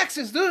get your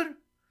taxes, dude.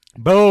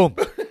 Boom.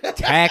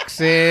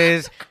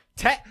 Taxes.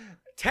 Taxes.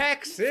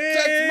 Tax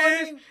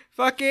money.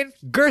 Fucking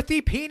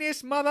girthy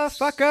penis,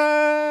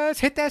 motherfuckers!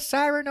 Hit that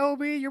siren,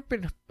 Obi. I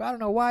don't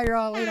know why you're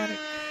all late on it.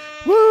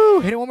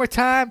 Woo! Hit it one more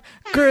time.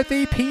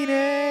 Girthy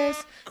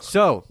penis.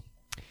 So,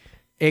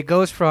 it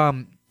goes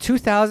from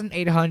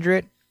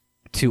 2,800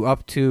 to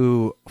up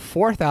to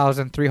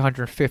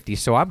 4,350.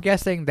 So I'm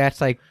guessing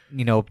that's like,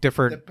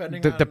 different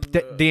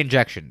the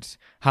injections.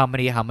 How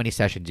many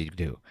sessions you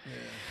do.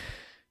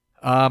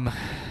 Yeah.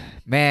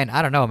 Man,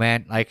 I don't know,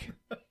 man. Like,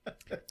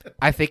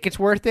 I think it's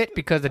worth it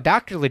because the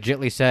doctor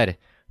legitly said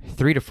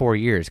 3 to 4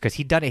 years because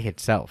he done it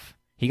himself.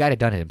 He got it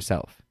done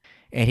himself.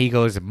 And he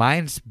goes,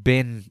 mine's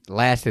been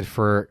lasted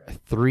for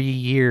 3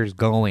 years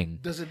going.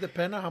 Does it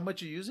depend on how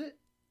much you use it?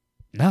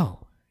 No.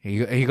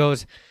 He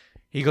goes,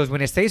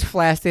 when it stays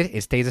flaccid,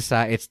 it stays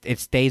aside. It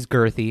stays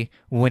girthy.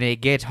 When it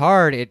gets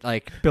hard, it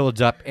like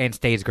builds up and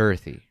stays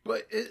girthy.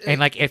 But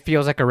it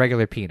feels like a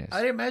regular penis.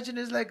 I imagine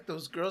it's like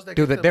those girls that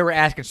they were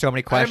asking so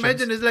many questions. I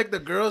imagine it's like the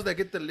girls that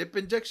get the lip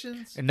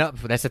injections. No,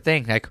 that's the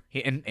thing. Like,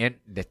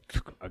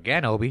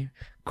 again, Obi,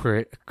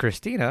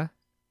 Christina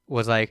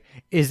was like,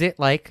 is it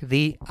like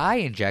the eye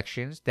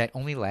injections that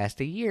only last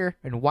a year?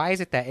 And why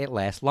is it that it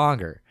lasts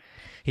longer?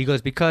 He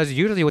goes, because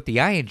usually with the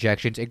eye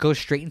injections, it goes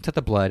straight into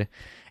the blood,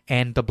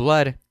 and the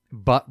blood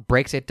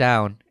breaks it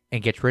down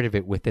and gets rid of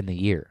it within the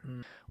year.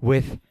 Mm.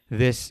 With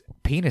this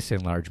penis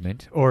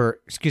enlargement, or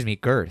excuse me,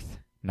 girth,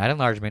 not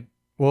enlargement.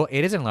 Well,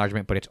 it is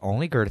enlargement, but it's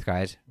only girth,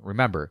 guys.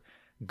 Remember,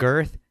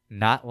 girth,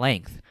 not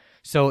length.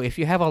 So if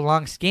you have a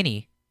long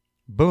skinny,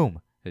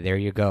 boom, there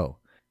you go.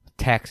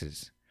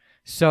 Taxes.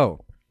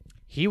 So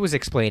he was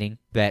explaining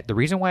that the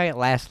reason why it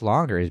lasts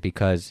longer is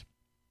because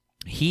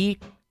he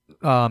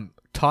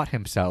taught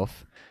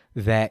himself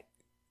that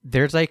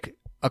there's like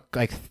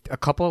a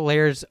couple of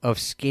layers of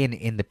skin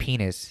in the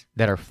penis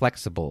that are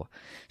flexible.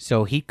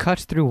 So he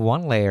cuts through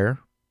one layer,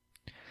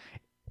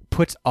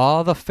 puts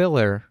all the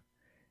filler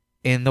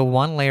in the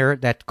one layer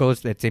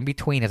that's in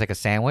between as like a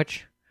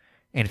sandwich,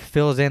 and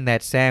fills in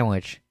that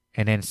sandwich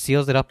and then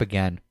seals it up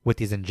again with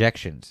these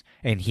injections.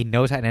 And he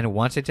knows how, and then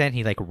once it's in,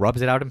 he like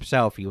rubs it out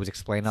himself. He was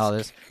explaining all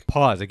this.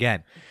 Pause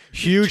again.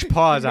 Huge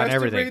pause on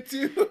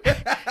everything.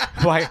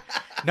 Why?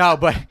 No,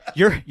 but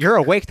you're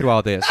awake through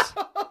all this.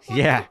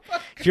 Yeah,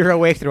 you're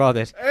awake through all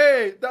this.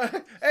 Hey,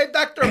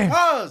 doctor,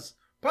 pause,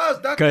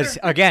 doctor. Because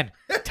again,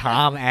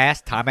 Tom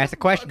asked the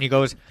question. He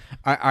goes,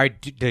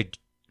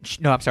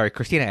 no, I'm sorry.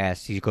 Christina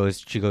asked. She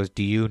goes,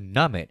 do you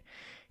numb it?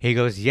 He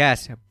goes,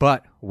 yes,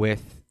 but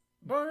with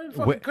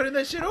cutting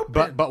that shit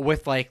open. But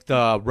with like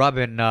the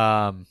rubbing,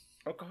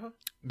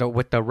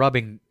 with the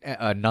rubbing,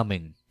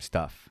 numbing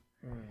stuff.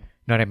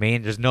 Know what I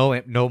mean? There's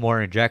no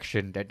more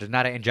injection. There's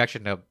not an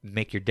injection to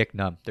make your dick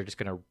numb. They're just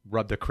gonna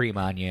rub the cream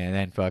on you and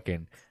then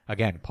fucking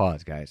again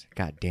pause, guys.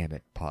 God damn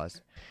it, pause.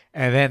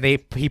 And then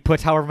he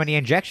puts however many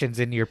injections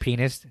in your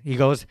penis. He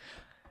goes,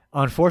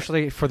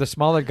 unfortunately for the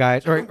smaller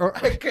guys, or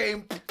I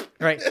came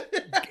right.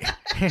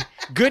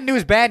 Good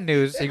news, bad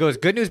news. He goes,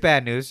 good news,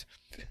 bad news.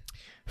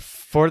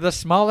 For the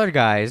smaller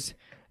guys,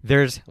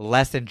 there's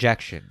less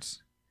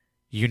injections.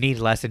 You need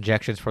less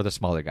injections for the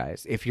smaller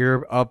guys. If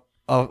you're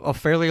a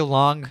fairly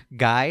long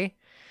guy,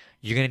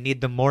 you're going to need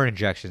the more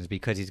injections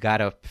because he's got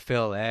to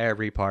fill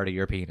every part of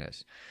your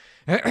penis.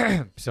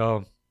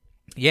 So,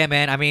 yeah,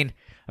 man. I mean,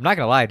 I'm not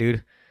going to lie,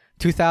 dude.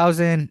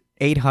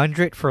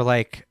 2,800 for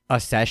like a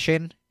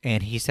session.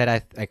 And he said, I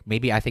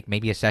think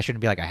maybe a session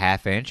would be like a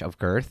half inch of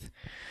girth.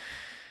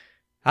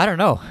 I don't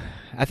know.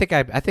 I think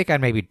I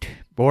maybe,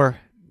 or,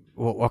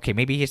 well, okay,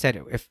 maybe he said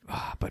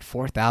but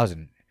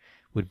 4,000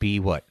 would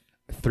be what?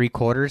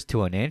 3/4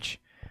 to an inch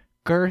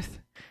girth?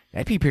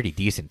 That'd be pretty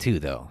decent too,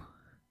 though.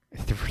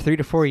 3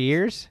 to 4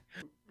 years?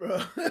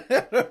 Bro,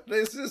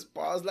 this is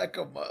pause like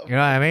a mother. You know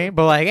what I mean?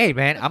 But like, hey,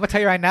 man, I'm going to tell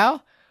you right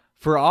now,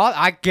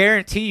 I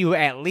guarantee you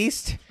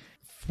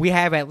we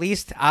have at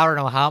least, I don't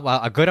know how,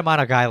 a good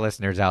amount of guy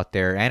listeners out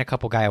there and a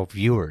couple guy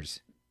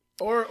viewers.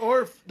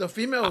 Or the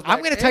females. I'm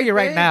going to tell you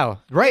right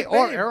now. Right.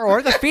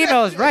 Or the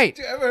females, right.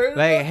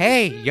 Like,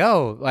 hey,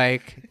 yo,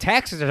 like,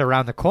 taxes are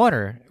around the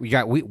corner.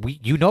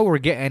 We're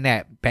getting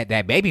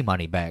that baby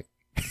money back.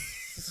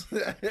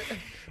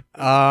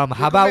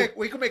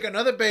 We could make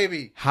another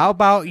baby. How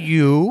about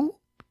you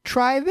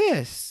try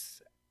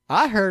this?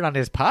 I heard on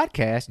this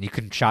podcast, and you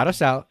can shout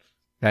us out.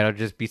 That'll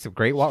just be some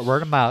great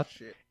word of mouth.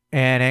 Shit.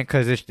 And then,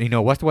 because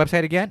what's the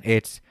website again?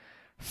 It's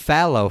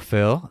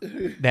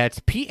Fallofill. That's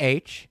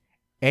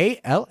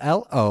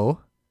PHALLO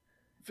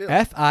FILL.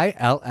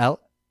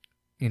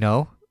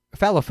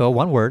 Fallofill,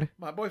 one word.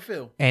 My boy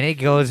Phil. And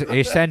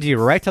it sends you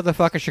right to the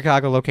fucking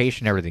Chicago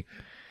location, everything.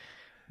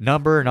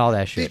 Number and all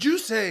that shit. Did you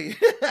say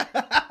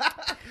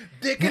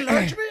dick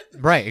enlargement?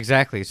 Right,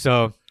 exactly.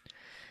 So,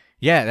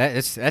 yeah,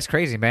 that's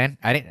crazy, man.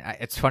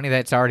 It's funny that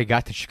it's already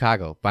got to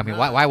Chicago. But I mean,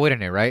 why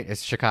wouldn't it? Right?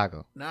 It's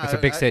Chicago. It's a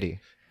big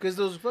city. Because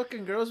those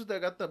fucking girls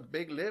that got the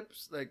big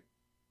lips, like,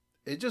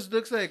 it just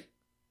looks like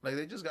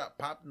they just got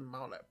popped in the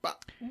mouth, like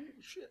pop. Ooh,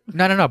 shit.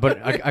 No. But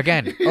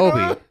again,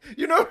 Obi,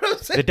 you know what I'm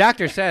saying? The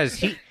doctor says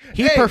he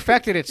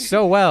perfected it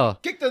so well.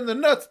 Kicked in the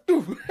nuts,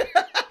 too.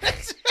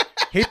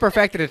 He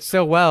perfected it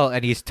so well,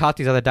 and he's taught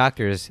these other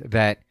doctors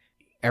that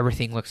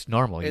everything looks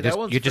normal. Hey,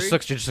 You just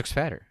looks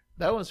fatter.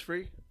 That one's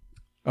free.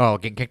 Oh,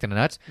 getting kicked in the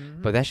nuts?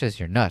 Mhm. But that's just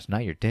your nuts,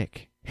 not your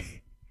dick.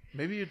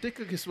 Maybe your dick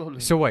will get swollen.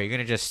 So what, you're going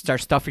to just start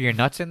stuffing your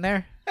nuts in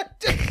there?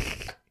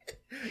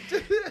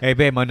 Hey,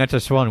 babe, my nuts are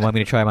swollen. Want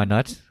me to try my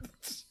nuts?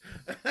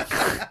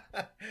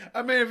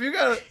 I mean, if you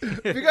got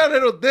a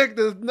little dick,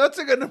 the nuts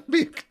are gonna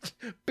be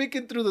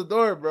peeking through the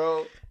door,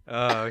 bro.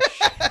 Oh,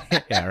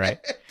 shit. Yeah, right.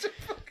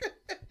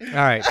 All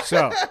right,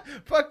 so.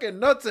 Fucking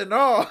nuts and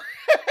all.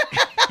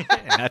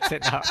 Nuts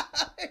and all.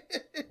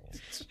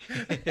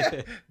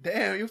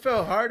 Damn, you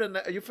felt hard on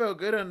that. You felt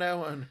good on that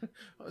one.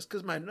 Oh, it's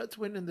because my nuts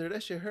went in there.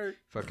 That shit hurt.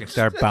 Fucking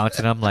start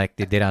bouncing them like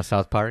they did on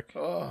South Park.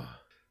 Oh,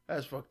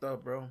 that's fucked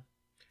up, bro.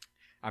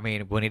 I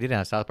mean, when he did it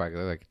on South Park, it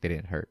looked like they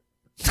didn't hurt.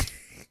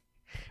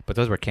 But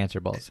those were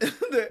cancer balls.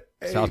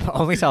 Hey.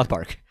 Only South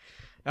Park.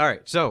 All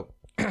right, so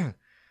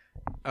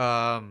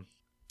I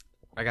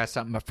got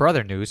something for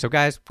other news. So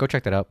guys, go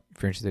check that out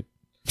if you're interested.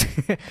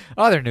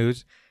 Other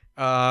news.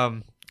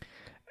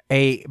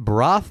 A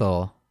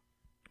brothel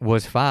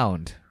was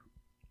found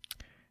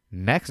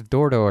next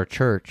door to our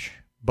church,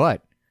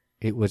 but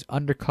it was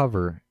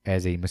undercover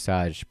as a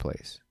massage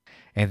place.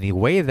 And the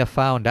way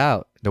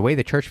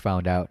the church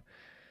found out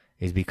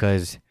is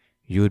because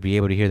you would be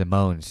able to hear the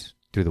moans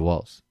through the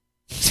walls.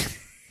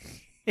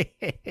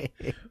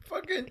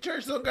 Fucking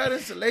church don't got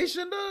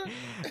insulation, though.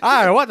 I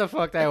don't know what the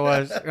fuck that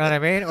was. You know what I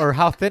mean? Or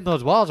how thin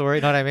those walls were.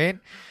 You know what I mean?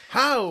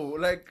 How?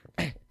 Like,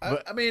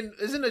 I mean,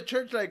 isn't a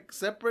church like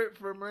separate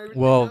from everything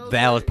Well, else?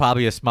 that was Like-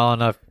 probably a small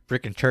enough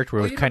freaking church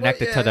where it Well, was you know what?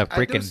 connected to Yeah, the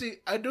I do freaking see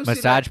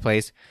massage that.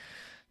 place.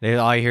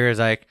 All you hear is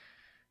like,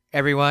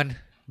 everyone,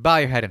 bow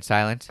your head in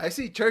silence. I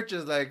see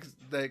churches like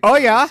Oh,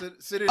 yeah.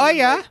 sitting Oh, in,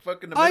 yeah. like,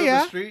 fucking the Oh, middle yeah.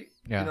 of the street.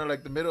 Yeah. You know,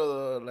 like the middle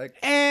of like.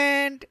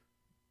 And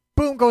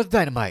boom goes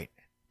dynamite.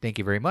 Thank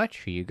you very much.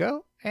 Here you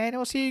go. And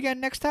we'll see you again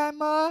next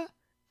time. I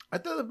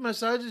thought the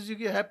massages you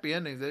get happy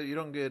endings. You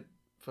don't get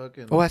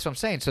fucking. Well, that's what I'm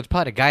saying. So it's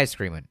probably guys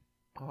screaming.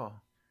 Oh,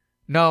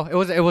 No, it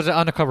was an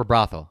undercover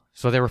brothel.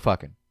 So they were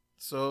fucking.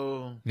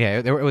 so Yeah,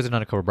 it was an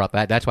undercover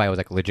brothel. That's why it was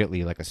like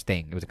legitly like a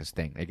sting. It was like a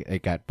sting.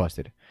 It got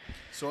busted.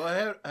 so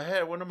I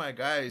had one of my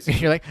guys.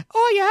 You're like,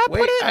 oh yeah, Wait,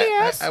 put it in the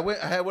ass.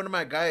 I had one of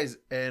my guys,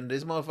 and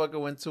this motherfucker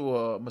went to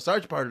a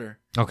massage parlor,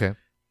 Okay.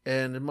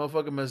 and the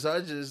motherfucker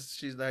massages.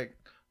 She's like,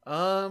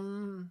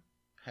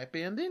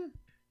 happy ending,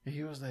 and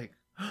he was like,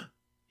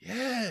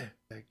 yeah,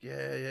 like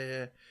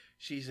yeah.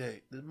 She's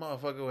like, this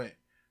motherfucker went,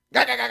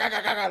 ga, ga, ga, ga,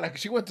 ga, ga, ga, like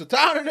she went to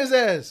town on his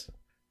ass,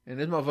 and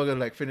this motherfucker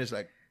like finished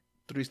like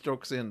 3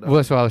 strokes in. Though. Well,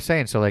 that's what I was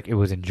saying. So like, it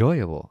was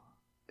enjoyable.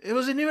 It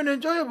wasn't even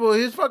enjoyable.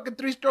 He was fucking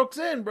 3 strokes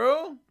in,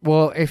 bro.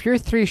 Well, if you're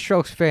 3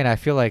 strokes in, I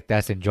feel like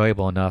that's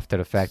enjoyable enough to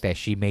the fact that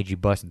she made you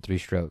bust in 3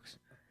 strokes.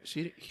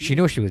 She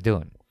knew what she was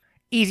doing.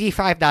 Easy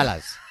 $5. I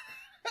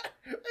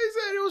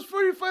said it was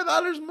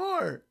 $45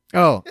 more.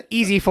 Oh,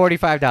 easy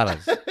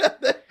 $45.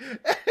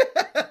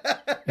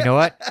 You know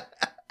what?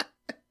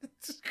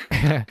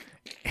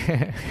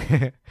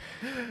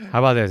 How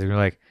about this? We're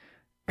like,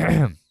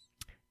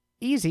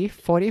 easy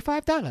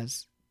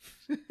 $45.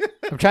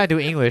 I'm trying to do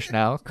English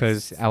now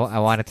because I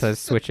wanted to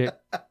switch it.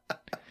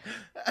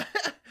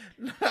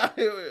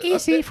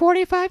 Easy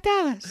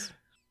 $45.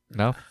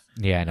 No?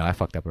 Yeah, no, I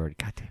fucked up already.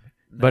 God damn it.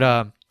 But,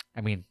 I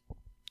mean,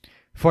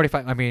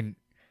 45, I mean,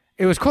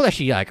 it was cool that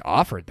she, like,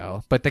 offered,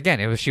 though. But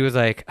again, she was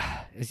like,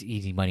 it's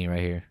easy money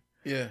right here.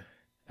 Yeah.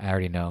 I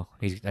already know.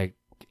 He's like,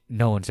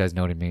 no one says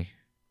no to me.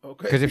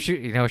 Okay. Because if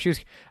she was,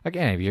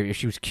 again, if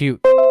she was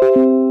cute.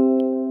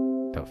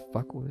 The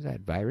fuck was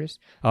that, virus?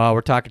 Oh,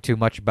 we're talking too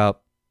much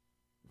about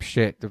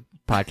shit. The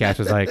podcast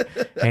was like,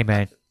 hey,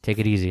 man, take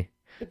it easy.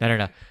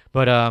 No.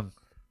 But,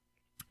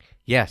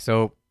 yeah,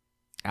 so,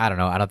 I don't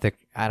know. I don't think,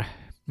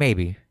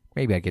 maybe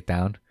I get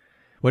down.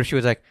 What if she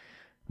was like,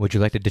 would you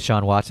like the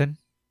Deshaun Watson?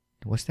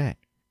 What's that?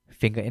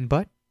 Finger in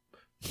butt?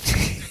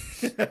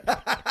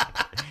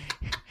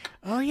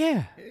 Oh,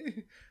 yeah.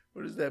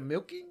 What is that,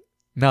 milking?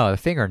 No, the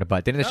finger in the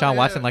butt. Didn't Deshaun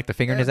Watson like the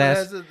finger in his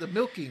ass? The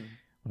milking.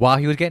 While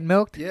he was getting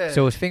milked? Yeah.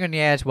 So it was finger in the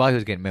ass while he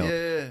was getting milked?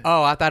 Yeah.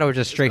 Oh, I thought it was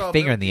just straight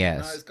finger in the milking.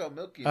 ass. No, it's called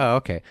milking. Oh,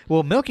 okay.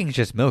 Well, milking is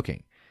just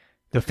milking.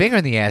 The finger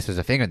in the ass is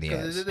a finger in the They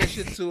ass. did that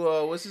shit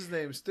to, what's his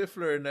name?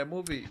 Stifler in that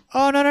movie.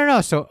 Oh,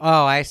 no. So,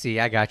 I see.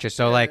 I got you.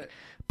 So, like,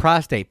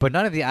 prostate. But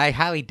I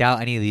highly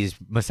doubt any of these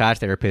massage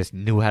therapists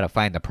knew how to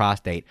find the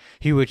prostate.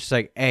 He was just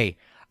like, hey,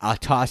 I'll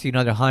toss you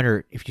another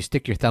 100 if you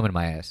stick your thumb in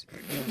my ass.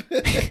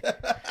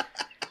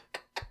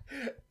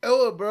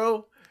 Oh,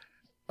 bro.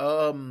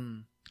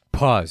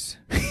 Pause.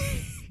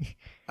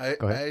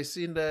 I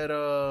seen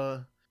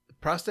that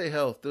prostate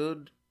health,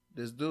 dude.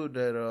 This dude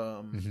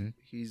that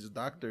he's a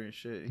doctor and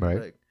shit.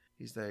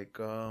 He's like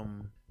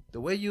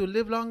the way you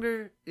live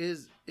longer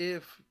is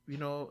if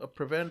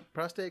prevent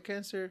prostate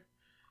cancer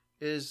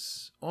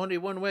is only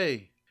one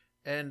way,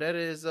 and that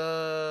is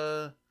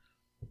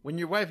when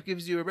your wife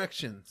gives you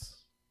erections.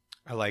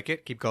 I like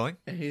it. Keep going.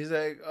 And he's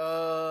like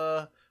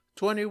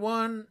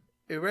 21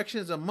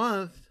 erections a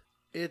month.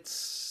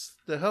 It's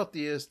the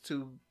healthiest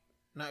to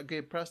not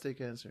get prostate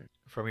cancer.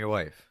 From your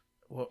wife.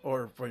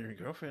 or for your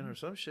girlfriend or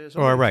some shit. Or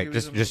Somebody right,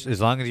 give you just some- as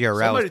long as you're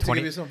somebody aroused to 20.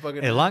 give you some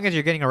fucking As long as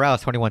you're getting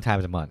aroused 21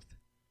 times a month.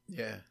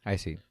 yeah, I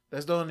see.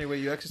 that's the only way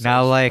you exercise.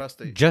 Now, like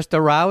prostate. just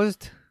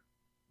aroused,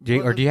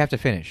 Well, or do you have to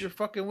finish? Your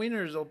fucking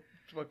wieners will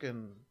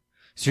fucking.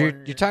 So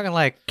you're talking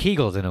like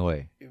Kegels in a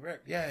way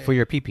Erect. Yeah. for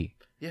your pee-pee.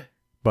 Yeah.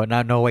 But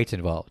not no weights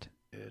involved.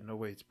 Yeah, no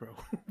weights, bro.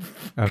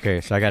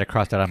 Okay, so I got to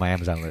cross that on my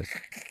Amazon list.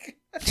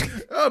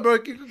 Oh, bro,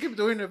 keep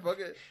doing it. Fuck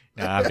it.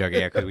 Nah, I'm joking.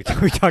 Yeah, because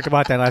we talked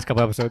about that last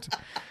couple episodes.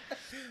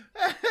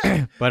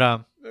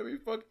 But We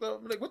fucked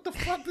up. I'm like, what the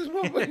fuck, this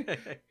motherfucker?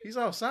 He's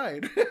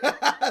outside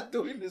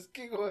doing this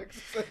Kegel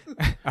exercise.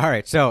 all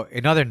right. So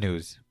in other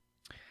news,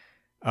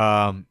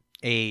 a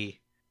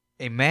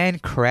man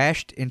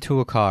crashed into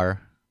a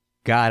car,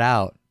 got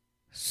out,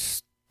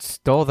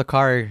 stole the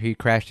car he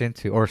crashed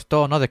into, or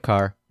stole another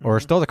car, or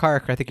stole the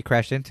car I think he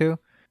crashed into,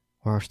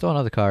 or stole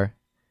another car.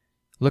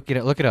 Look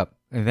it up,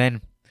 and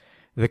then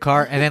the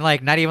car, and then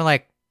like not even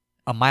like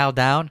a mile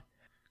down,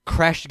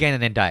 crashed again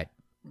and then died.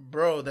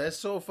 Bro, that's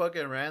so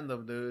fucking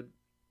random, dude.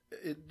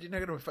 You're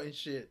not gonna find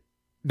shit.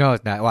 No,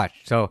 it's not. Watch.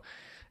 So,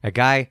 a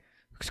guy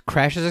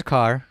crashes his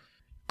car,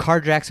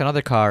 carjacks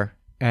another car,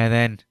 and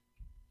then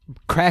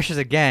crashes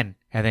again,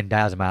 and then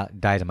dies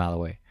a mile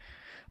away.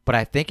 But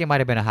I think it might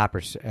have been a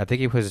hopper. I think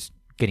he was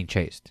getting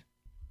chased.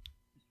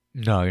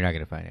 No, you're not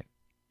gonna find it.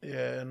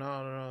 Yeah,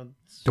 no.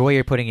 The way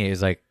you're putting it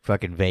is like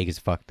fucking vague as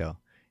fuck, though.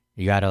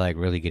 You gotta like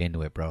really get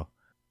into it, bro.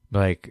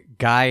 Like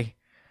guy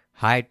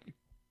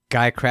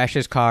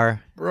crashes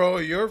car. Bro,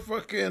 you're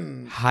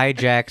fucking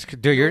Hijacks.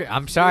 Dude,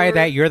 I'm sorry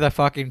that you're the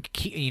fucking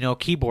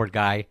keyboard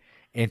guy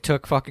and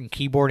took fucking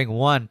keyboarding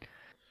 1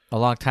 a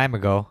long time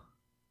ago.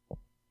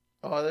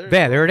 Oh,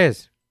 There it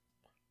is.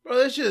 Bro,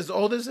 this shit is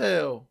old as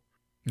hell.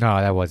 No,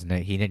 that wasn't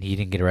it. He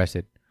didn't get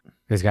arrested.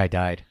 This guy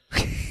died.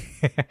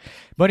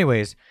 But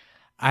anyways,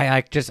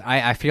 I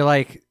feel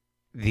like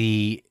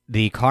the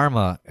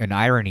karma and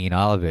irony in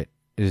all of it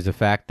is the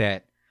fact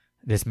that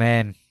this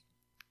man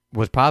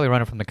was probably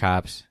running from the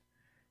cops,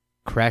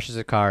 crashes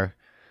a car,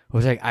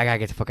 was like, I gotta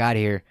get the fuck out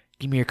of here.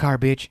 Give me your car,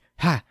 bitch.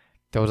 Ha!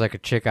 Throws like a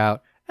chick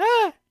out.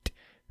 Ah!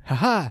 Ha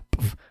ha!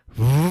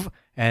 And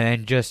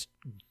then just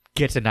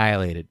gets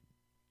annihilated.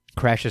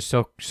 Crashes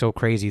so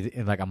crazy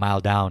in like a mile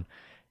down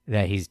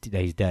that he's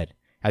dead.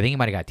 I think he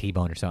might have got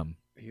T-boned or something.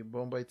 You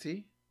boned by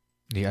T?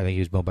 Yeah, I think he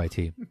was boned by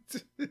T.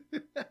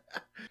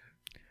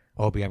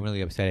 Obi, I'm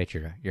really upset at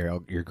you're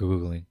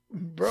Googling.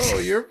 Bro,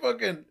 you're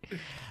fucking...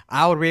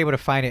 I would be able to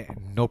find it,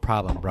 no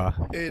problem, bro.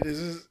 Hey, this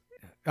is...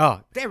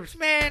 Oh, there was,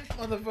 man.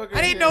 Motherfucker.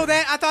 I didn't know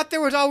that. I thought there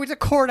was always a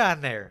cord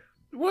on there.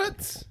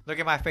 What? Look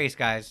at my face,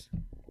 guys.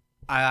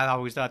 I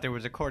always thought there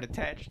was a cord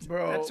attached.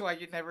 Bro. That's why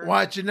you never...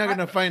 Watch, you're not going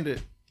to find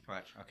it.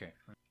 Watch, okay.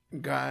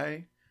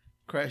 Guy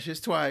crashes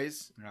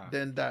twice, No.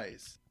 then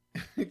dies.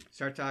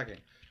 Start talking.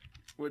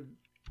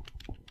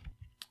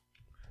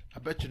 I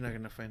bet you're not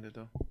going to find it,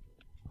 though.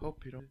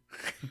 Hope you don't.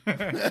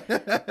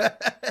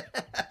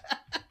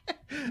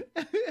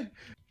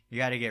 You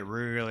got to get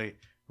really,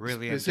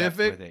 really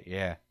Specific? in-depth with it.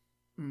 Yeah.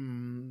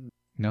 Mm,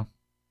 No?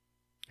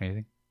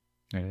 Anything?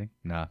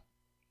 Nah.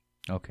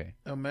 Okay.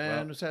 a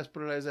man was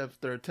hospitalized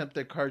after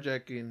attempted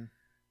carjacking.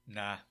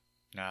 Nah,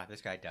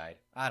 this guy died.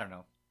 I don't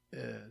know.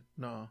 Yeah,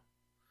 no.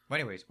 Well,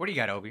 anyways, what do you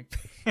got, Obi?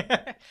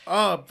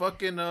 Oh,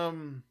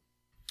 fucking,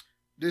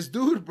 this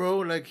dude, bro,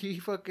 like, he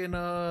fucking,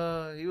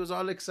 he was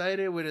all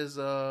excited with his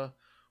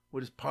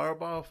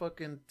Powerball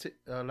fucking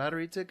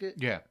lottery ticket.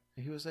 Yeah.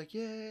 And he was like,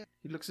 yeah.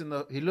 He looks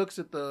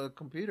at the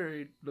computer,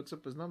 he looks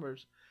up his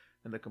numbers,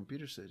 and the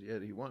computer said, yeah,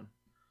 he won.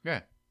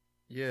 Yeah.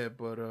 Yeah,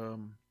 but,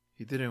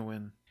 he didn't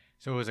win.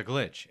 So it was a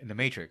glitch in the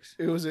Matrix.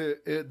 It was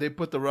they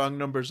put the wrong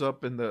numbers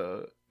up in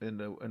the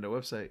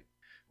website.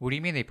 What do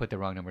you mean they put the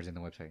wrong numbers in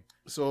the website?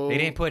 So They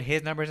didn't put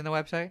his numbers in the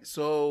website?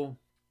 So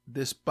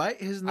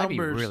despite his I'd be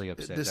numbers, really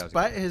upset if that was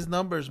despite the case. his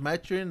numbers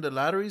matching the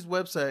lottery's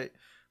website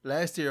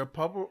last year, a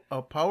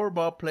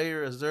Powerball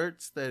player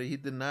asserts that he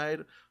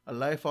denied a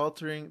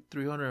life-altering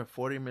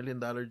 $340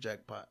 million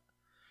jackpot,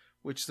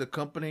 which the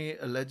company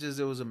alleges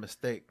it was a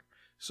mistake.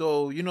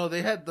 So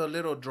they had the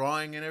little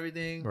drawing and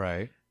everything,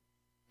 Right.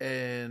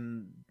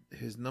 and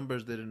his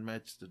numbers didn't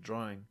match the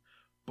drawing.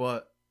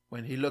 But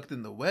when he looked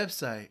in the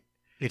website,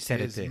 It said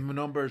his it did.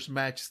 numbers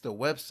matched the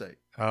website.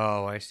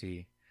 Oh, I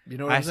see. You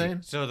know what I'm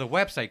saying? So the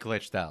website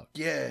glitched out.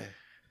 Yeah.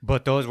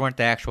 But those weren't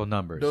the actual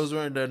numbers. Those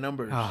weren't the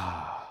numbers.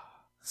 Ah.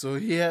 So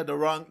he had the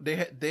wrong.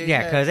 Yeah,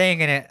 Because they ain't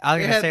gonna. I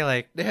was gonna say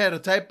like, they had a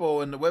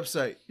typo in the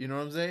website. You know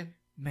what I'm saying?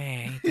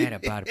 man, ain't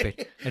that about a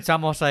bitch? It's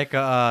almost like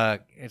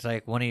it's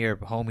like one of your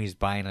homies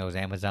buying those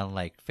Amazon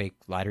like fake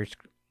lottery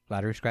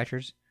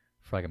scratchers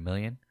for like $1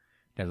 million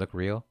that look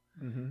real,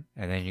 and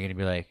then you're gonna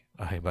be like,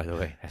 oh, hey, by the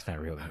way, that's not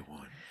real. I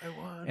won.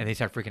 And they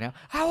start freaking out.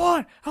 I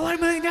won $1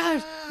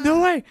 million.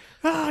 No way.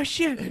 Oh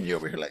shit. And you're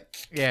over here like,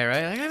 Yeah,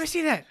 right. Like, let me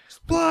see that.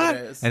 What?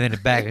 ass. And then the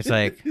back is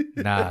like,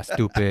 nah,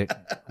 stupid.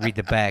 Read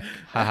the back.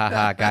 Ha ha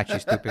ha. Got you,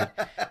 stupid.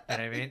 You know what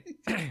I mean?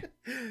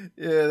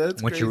 yeah,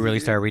 that's Once crazy, you really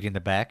dude. start reading the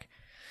back.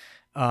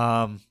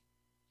 Yeah,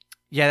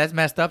 that's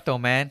messed up though,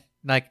 man.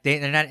 Like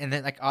they're not, and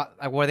then like what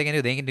are they gonna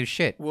do? They ain't gonna do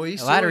shit. Well,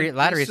 he's lottery.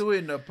 He's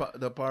suing the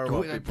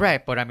Powerball people.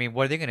 Right? But I mean,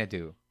 what are they gonna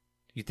do?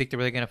 You think they're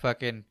really gonna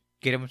fucking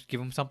give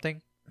him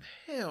something?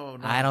 Hell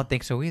no. I don't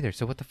think so either.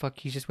 So what the fuck?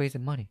 He's just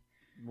wasting money.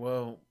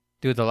 Well,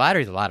 dude, the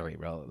lottery's a lottery,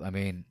 bro. I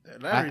mean, the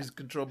lottery's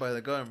controlled by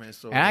the government.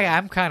 So, and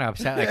I'm kind of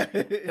upset.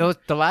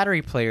 Like the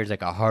lottery players,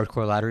 like a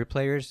hardcore lottery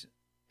players,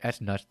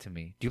 that's nuts to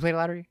me. Do you play the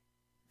lottery?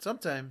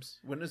 Sometimes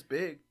when it's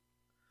big.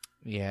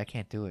 Yeah, I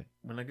can't do it.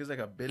 When like it's like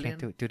a billion.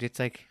 Can't do it, dude. It's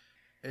like,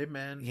 hey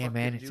man. Yeah,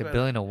 man. It's $1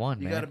 billion to one,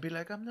 man. You gotta be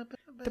like, I'm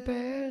the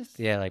best.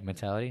 Yeah, like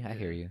mentality. I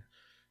hear you.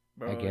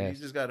 Bro, I guess.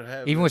 you just gotta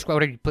have. Even with what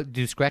do you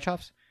do scratch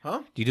offs?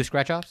 Huh? Do you do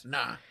scratch offs?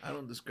 Nah, I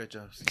don't do scratch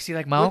offs. See,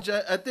 like my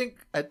I think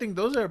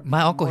those are.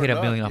 My uncle hit $1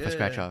 luck. million off a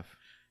scratch off.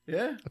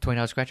 Yeah. A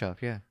 $20 scratch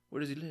off. Yeah.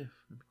 Where does he live?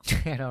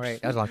 I know,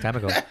 right? That was a long time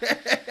ago.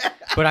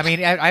 But I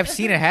mean, I've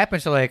seen it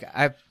happen. So like,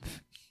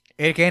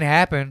 it can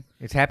happen.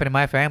 It's happened in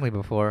my family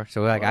before.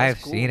 So like, I've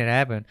seen it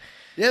happen.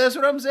 Yeah, that's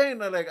what I'm saying.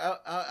 Like,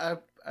 I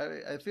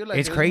feel like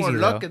it's crazy more though.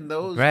 luck in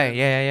those. Right?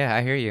 Yeah.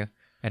 I hear you.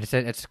 And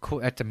it's cool.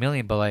 That's $1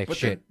 million, but like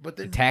shit. But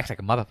then, the tax like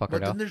a motherfucker. But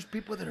though. then there's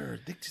people that are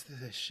addicted to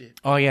that shit.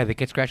 Oh yeah, they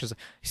get scratches.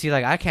 See,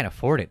 like I can't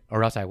afford it,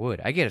 or else I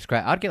would. I get a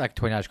scratch. I'd get like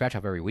 $20 scratch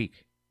off every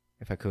week,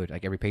 if I could,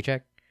 like every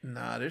paycheck.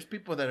 Nah, there's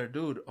people that are,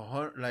 dude,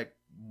 like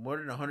more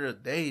than 100 a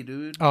day,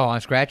 dude. Oh,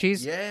 on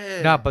scratchies?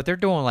 Yeah. No, but they're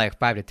doing like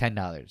 $5 to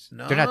 $10.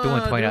 No, they're not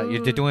doing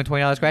 $20. They're doing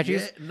 $20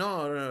 scratchies. Yeah,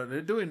 no,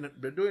 they're doing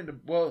the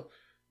well.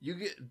 You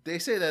get. They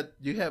say that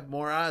you have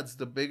more odds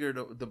the bigger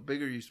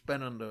you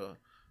spend on the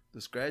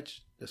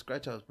scratch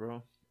house,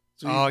 bro.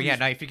 So no,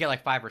 if you get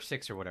like 5 or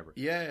 6 or whatever.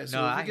 Yeah,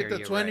 so no, if you get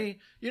the 20, right.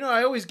 You know,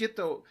 I always get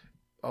the.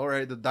 All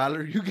right, the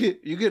dollar you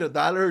get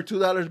 $1 or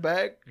 $2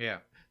 back. Yeah,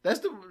 that's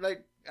the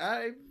like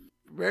I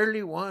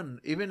rarely won.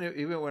 Even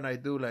when I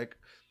do, like,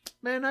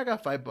 man, I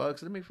got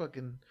 $5. Let me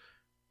fucking.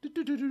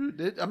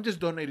 I'm just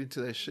donating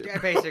to that shit. Yeah,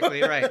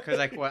 basically, right? Because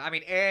like, well, I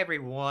mean, every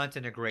once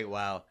in a great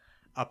while,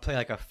 I'll play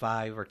like a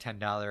 $5 or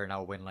 $10, and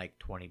I'll win like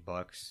 $20.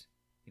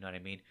 You know what I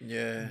mean?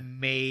 Yeah.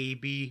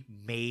 Maybe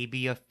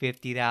a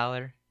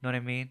 $50. Know what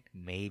I mean?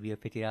 Maybe a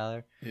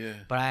 $50. Yeah.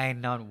 But I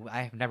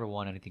have never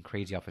won anything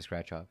crazy off a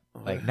scratch off.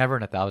 Like never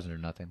in 1,000 or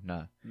nothing.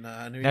 Nah.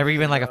 Never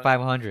even like a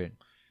 500.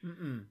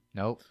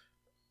 Nope.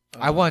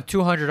 I won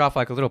 200 off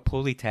like a little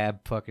pulley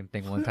tab fucking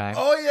thing one time.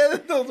 Oh yeah,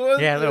 those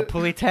ones. Yeah, little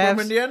pulley tabs.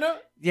 From Indiana.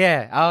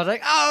 Yeah, I was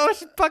like, oh,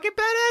 it's fucking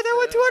badass. I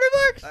won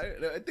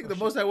 $200. I think the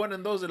most I won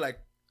in those are like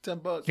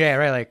 $10. Yeah,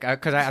 right. Like,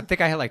 because I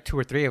think I had like 2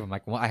 or 3 of them.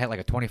 Like, I had like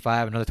a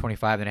 25, another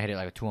 25, then I had it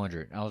like a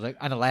 200. I was like,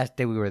 on the last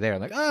day we were there,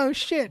 I'm like, oh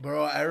shit,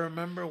 bro. I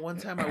remember one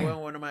time I went with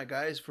one of my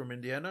guys from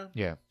Indiana.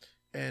 Yeah.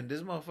 And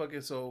this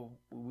motherfucker, so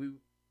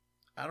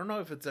I don't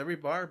know if it's every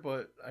bar,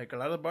 but like a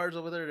lot of the bars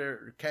over there,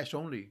 they're cash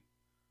only.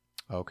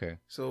 Okay.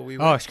 So we.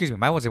 Oh, excuse me.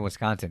 Mine was in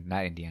Wisconsin,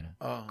 not Indiana.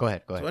 Oh. Go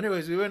ahead. So,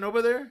 anyways, we went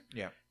over there.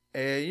 Yeah.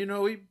 And you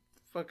know, we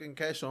fucking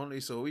cash only,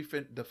 so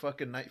the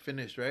fucking night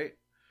finished, right?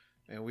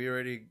 And we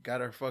already got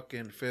our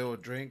fucking fill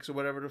of drinks or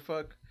whatever the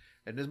fuck.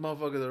 And this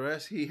motherfucker, the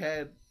rest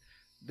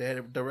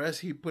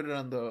he put it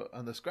on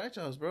the scratch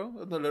house, bro.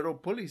 On the little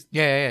pulleys.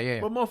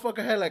 Yeah. But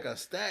motherfucker had like a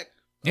stack.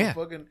 Yeah.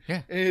 Fucking,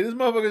 yeah. And this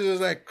motherfucker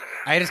just like.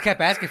 I just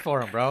kept asking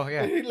for him, bro.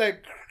 Yeah. He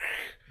like.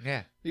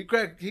 Yeah. He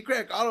cracked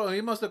all of them.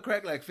 He must have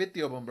cracked like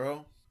 50 of them,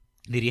 bro.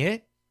 Did he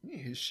hit? Yeah,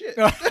 his shit.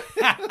 I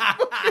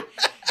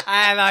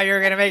thought you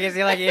were gonna make it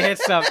seem like you hit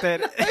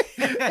something.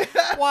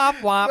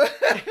 Womp womp.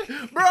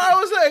 Bro, I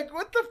was like,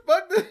 what the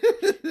fuck?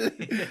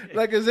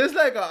 Like, is this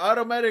like an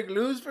automatic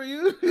lose for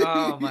you?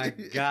 Oh my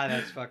god,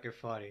 that's fucking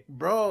funny.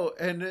 Bro,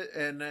 and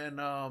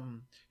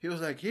then he was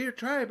like, here,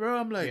 try it, bro.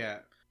 I'm like, yeah.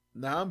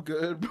 Nah, I'm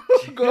good, bro.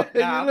 Go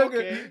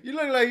ahead. You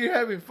look like you're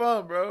having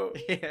fun, bro.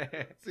 Yeah.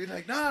 So he's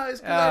like, nah,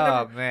 it's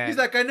cool. Man. He's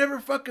like, I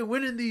never fucking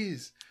win in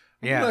these.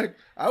 Yeah. I'm like,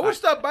 I would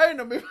stop buying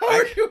them if I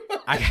were you.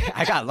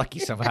 I got lucky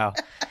somehow.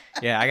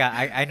 Yeah,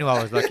 I knew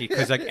I was lucky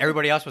because like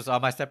everybody else was, all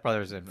my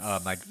stepbrothers and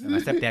my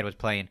stepdad was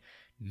playing.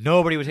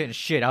 Nobody was hitting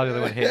shit. I was the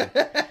only one hitting.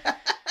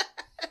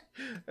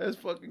 That's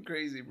fucking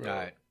crazy, bro. All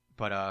right,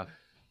 but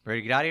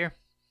ready to get out of here?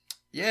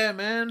 Yeah,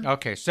 man.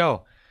 Okay,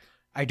 so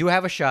I do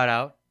have a shout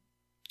out.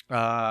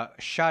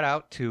 Shout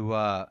out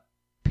to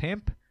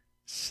Pimp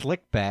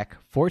Slickback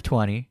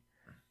 420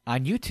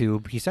 on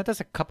YouTube. He sent us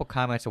a couple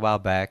comments a while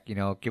back, you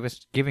know,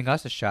 giving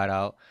us a shout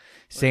out,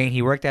 saying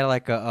he worked at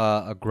like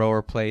a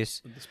grower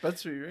place, a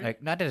dispensary, right?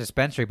 Like not a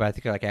dispensary, but I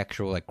think like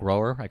actual like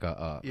grower, like like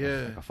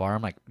a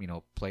farm, like, you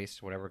know,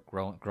 place, whatever,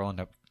 growing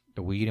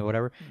the weed or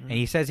whatever. Mm-hmm. And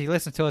he says he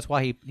listens to us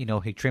while he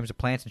trims the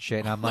plants and shit.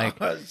 And I'm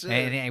like,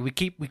 and we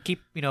keep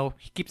you know,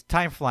 he keeps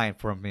time flying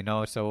for him, you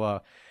know.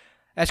 So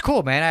that's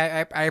cool,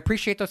 man. I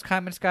appreciate those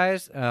comments,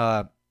 guys.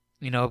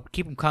 You know,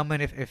 keep them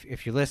coming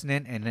if you're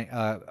listening. And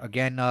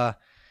again,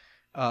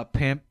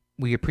 Pimp,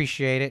 we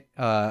appreciate it.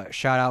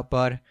 Shout out,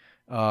 bud.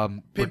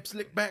 Pimp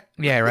Slickback.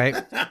 Yeah, right.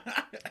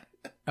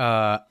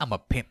 I'm a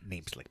pimp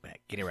named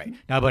Slickback. Get it right.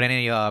 No, but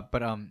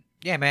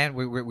yeah, man,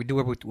 we do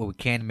what we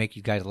can to make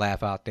you guys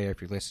laugh out there if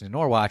you're listening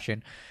or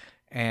watching.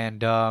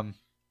 And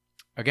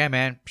again,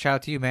 man, shout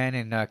out to you, man,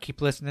 and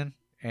keep listening.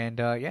 And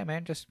yeah,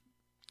 man, just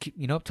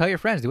tell your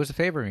friends, do us a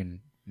favor, and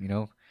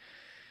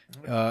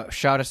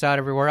shout us out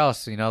everywhere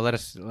else.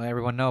 Let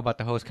everyone know about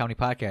the HoZ Comedy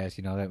Podcast.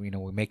 That we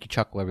make you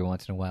chuckle every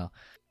once in a while.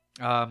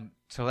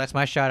 So that's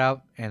my shout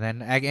out, and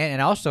then again,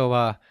 and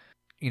also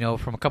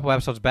from a couple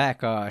episodes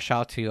back, shout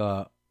out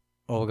to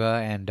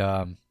Olga and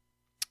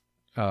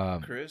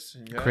Chris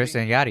and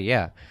Yadi.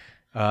 Yeah.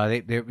 They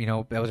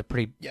that was a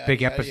pretty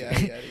big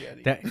episode.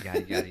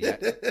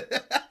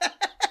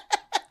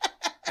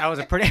 That was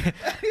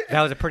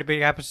a pretty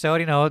big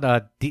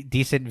episode.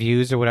 Decent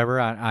views or whatever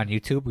on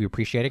YouTube. We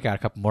appreciate it. Got a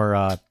couple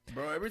more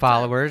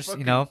followers.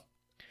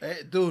 Hey,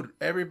 dude,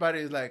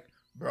 everybody's like,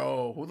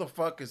 bro, who the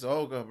fuck is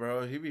Olga,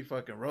 bro? He be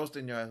fucking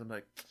roasting your ass. I'm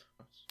like,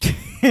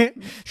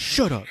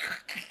 shut up.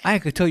 I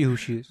ain't gonna tell you who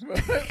she is.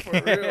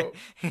 For real.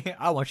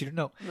 I want you to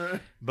know.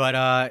 But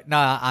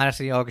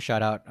honestly, Olga,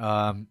 shout out.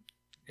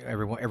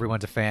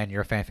 Everyone's a fan.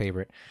 You're a fan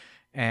favorite.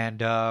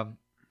 And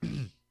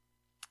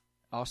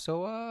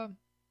also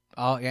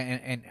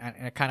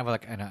and kind of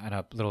like on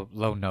a little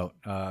low note,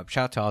 shout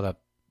out to all the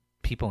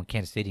people in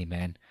Kansas City,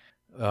 man.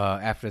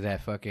 After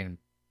that fucking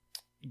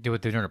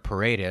during a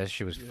parade,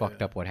 she was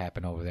fucked up what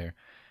happened over there.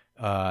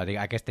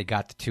 I guess they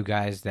got the two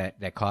guys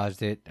that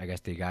caused it. I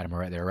guess they got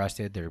them. They're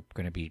arrested. They're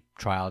going to be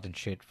trialed and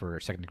shit for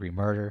second-degree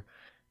murder.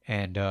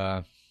 And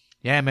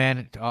yeah,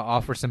 man,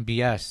 all for some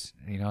BS.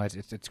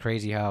 It's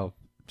crazy how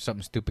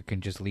something stupid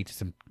can just lead to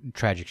some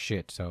tragic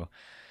shit. So,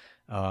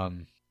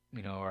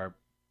 our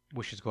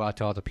wishes go out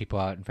to all the people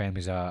out and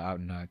families out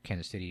in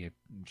Kansas City. It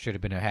should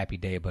have been a happy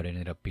day, but it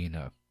ended up being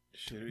a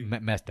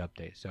messed up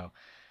day. So,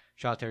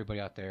 shout out to everybody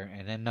out there.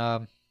 And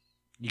then,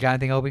 you got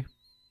anything, Obi?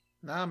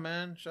 Nah,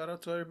 man. Shout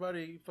out to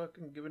everybody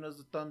fucking giving us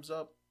the thumbs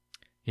up.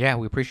 Yeah,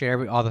 we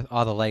appreciate all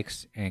the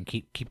likes, and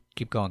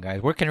keep going,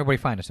 guys. Where can everybody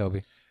find us,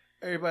 Obi?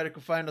 Everybody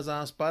can find us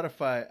on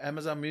Spotify,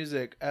 Amazon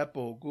Music,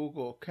 Apple,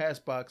 Google,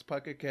 Castbox,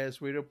 Pocket Cast,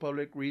 Radio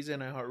Public, Reason,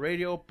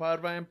 iHeartRadio,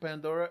 Podvine,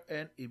 Pandora,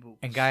 and eBooks.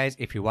 And guys,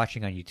 if you're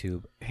watching on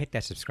YouTube, hit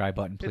that subscribe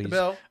button, please. Hit the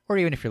bell. Or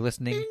even if you're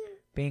listening,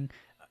 bing.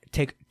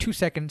 Take 2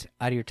 seconds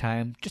out of your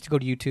time just to go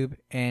to YouTube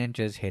and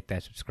just hit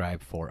that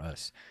subscribe for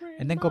us.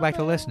 And then go back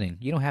to listening.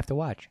 You don't have to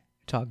watch.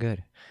 It's all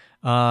good.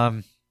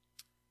 And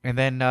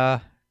then,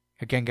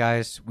 again,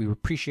 guys, we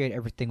appreciate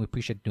everything. We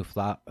appreciate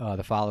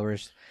the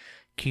followers.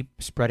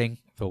 Keep spreading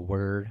the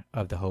word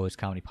of the HoZ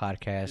Comedy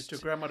Podcast. Get your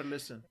grandma to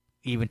listen.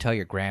 Even tell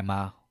your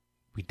grandma.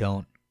 We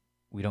don't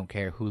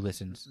care who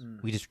listens.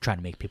 We just trying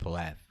to make people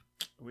laugh.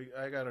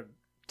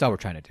 That's all we're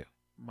trying to do.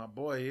 My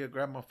boy, he a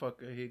grandma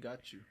fucker. He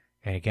got you.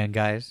 And again,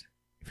 guys,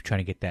 if you're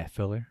trying to get that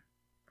filler,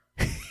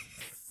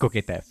 go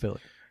get that filler.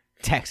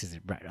 Taxes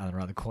are right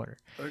around the corner.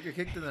 Or get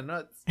kicked in the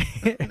nuts.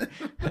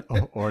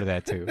 Order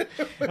that too.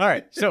 All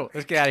right, so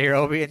let's get out of here,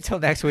 Obi. Until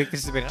next week,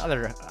 this has been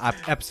another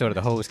episode of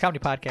the HoZ Comedy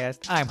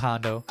Podcast. I'm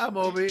Hondo. I'm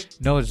Obi.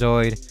 No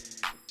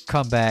Zoid.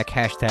 Come back.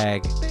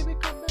 Hashtag Baby,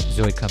 come back.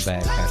 Zoid come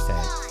back.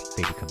 Hashtag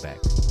baby come back.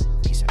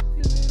 Peace out.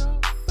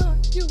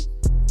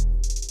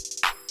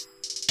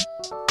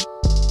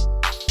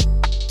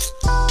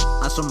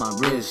 Ice on my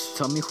wrist,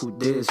 tell me who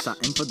this. I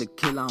aim for the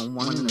kill, I don't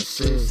want an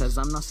assist. Says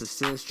I'm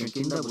narcissist,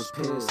 drinking that was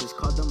piss. It's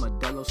called the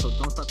Modelo, so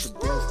don't stop to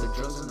diss. The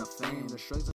drugs and the fame, the shrugs.